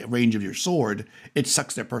range of your sword, it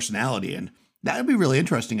sucks their personality in. That would be really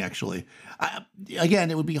interesting, actually.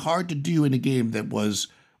 Again, it would be hard to do in a game that was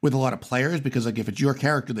with a lot of players because, like, if it's your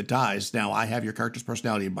character that dies, now I have your character's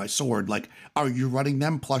personality in my sword. Like, are you running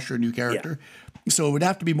them plus your new character? Yeah. So it would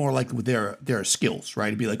have to be more like with their skills, right?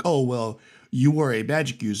 It'd be like, oh, well, you were a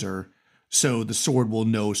magic user, so the sword will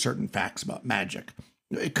know certain facts about magic.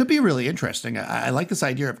 It could be really interesting. I like this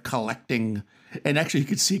idea of collecting, and actually you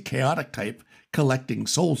could see chaotic type collecting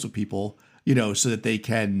souls of people, so that they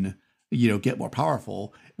can, get more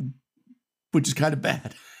powerful, which is kind of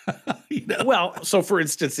bad. Well, so for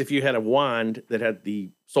instance, if you had a wand that had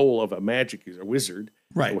the soul of a magic user, a wizard,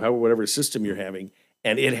 right, or whatever system you're having,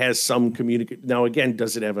 and it has some now again,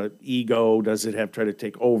 does it have an ego? Does it have try to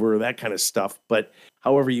take over, that kind of stuff? But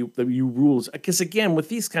however you rules, because again, with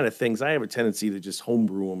these kind of things, I have a tendency to just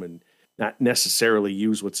homebrew them and not necessarily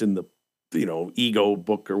use what's in the ego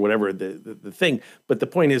book or whatever the thing. But the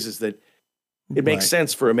point is that it makes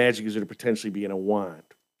sense for a magic user to potentially be in a wand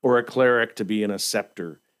or a cleric to be in a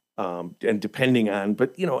scepter. And depending on,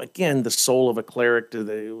 but again, the soul of a cleric, do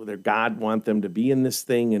their God want them to be in this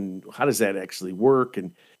thing, and how does that actually work?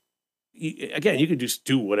 And again, you can just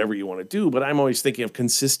do whatever you want to do, but I'm always thinking of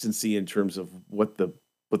consistency in terms of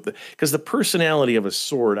because the personality of a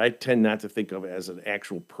sword, I tend not to think of as an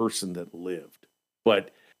actual person that lived,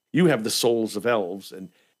 but you have the souls of elves, and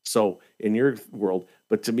so in your world,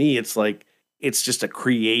 but to me, it's like, it's just a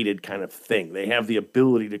created kind of thing. They have the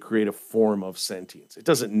ability to create a form of sentience. It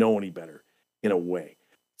doesn't know any better in a way.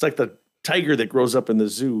 It's like the tiger that grows up in the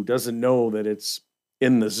zoo doesn't know that it's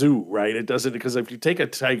in the zoo, right? It doesn't, because if you take a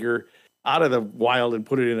tiger out of the wild and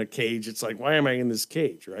put it in a cage, it's like, why am I in this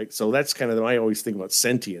cage, right? So that's kind of, I always think about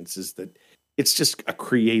sentience, is that it's just a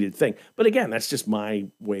created thing. But again, that's just my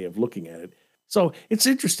way of looking at it. So it's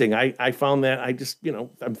interesting. I found that I just,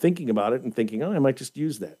 I'm thinking about it and thinking, I might just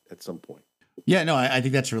use that at some point. Yeah, no, I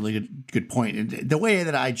think that's a really good point. And the way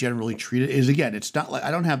that I generally treat it is, again, it's not like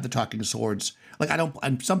I don't have the talking swords. Like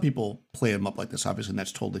some people play them up like this, obviously, and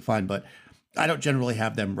that's totally fine. But I don't generally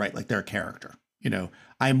have them right like they're a character.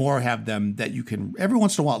 I more have them that you can every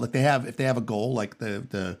once in a while, like if they have a goal, like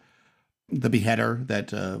the beheader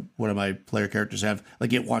that one of my player characters have,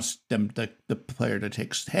 like it wants the player to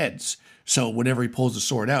take heads. So whenever he pulls the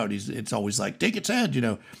sword out, it's always like, take its head,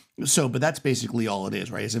 So, but that's basically all it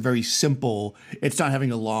is, right? It's a very simple, it's not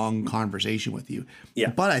having a long conversation with you.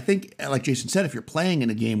 Yeah. But I think, like Jason said, if you're playing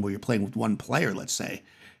in a game where you're playing with one player, let's say,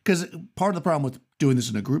 because part of the problem with doing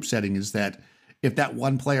this in a group setting is that if that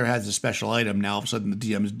one player has a special item, now all of a sudden the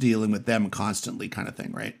DM is dealing with them constantly, kind of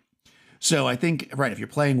thing, right? So I think, right, if you're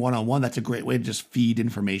playing one-on-one, that's a great way to just feed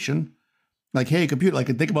information. Like, hey, computer, like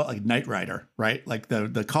think about like Knight Rider, right? Like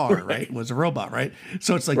the car, right, was a robot, right?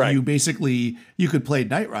 So it's like you could play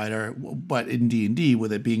Knight Rider, but in D&D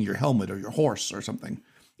with it being your helmet or your horse or something.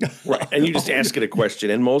 Right, and you just ask it a question,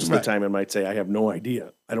 and most of the time it might say, I have no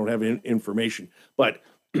idea. I don't have information. But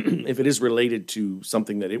if it is related to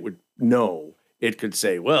something that it would know, it could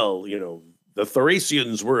say, well, the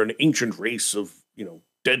Thracians were an ancient race of,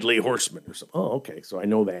 deadly horsemen or something. Oh, okay, so I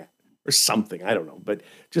know that. Or something, I don't know, but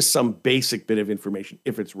just some basic bit of information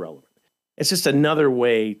if it's relevant. It's just another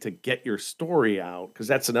way to get your story out, because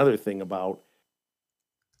that's another thing about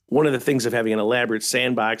one of the things of having an elaborate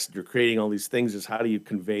sandbox, you're creating all these things, is how do you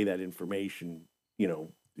convey that information,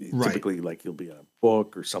 typically like you'll be a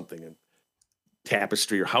book or something, in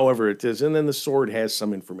tapestry or however it is, and then the sword has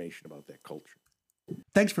some information about that culture.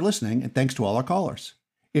 Thanks for listening, and thanks to all our callers.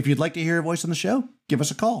 If you'd like to hear a voice on the show, give us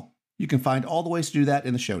a call. You can find all the ways to do that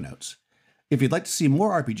in the show notes. If you'd like to see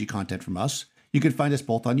more RPG content from us, you can find us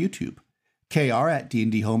both on YouTube, KR at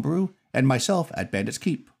D&D Homebrew, and myself at Bandits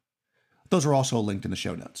Keep. Those are also linked in the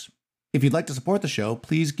show notes. If you'd like to support the show,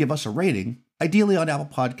 please give us a rating, ideally on Apple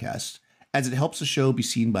Podcasts, as it helps the show be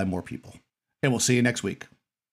seen by more people. And we'll see you next week.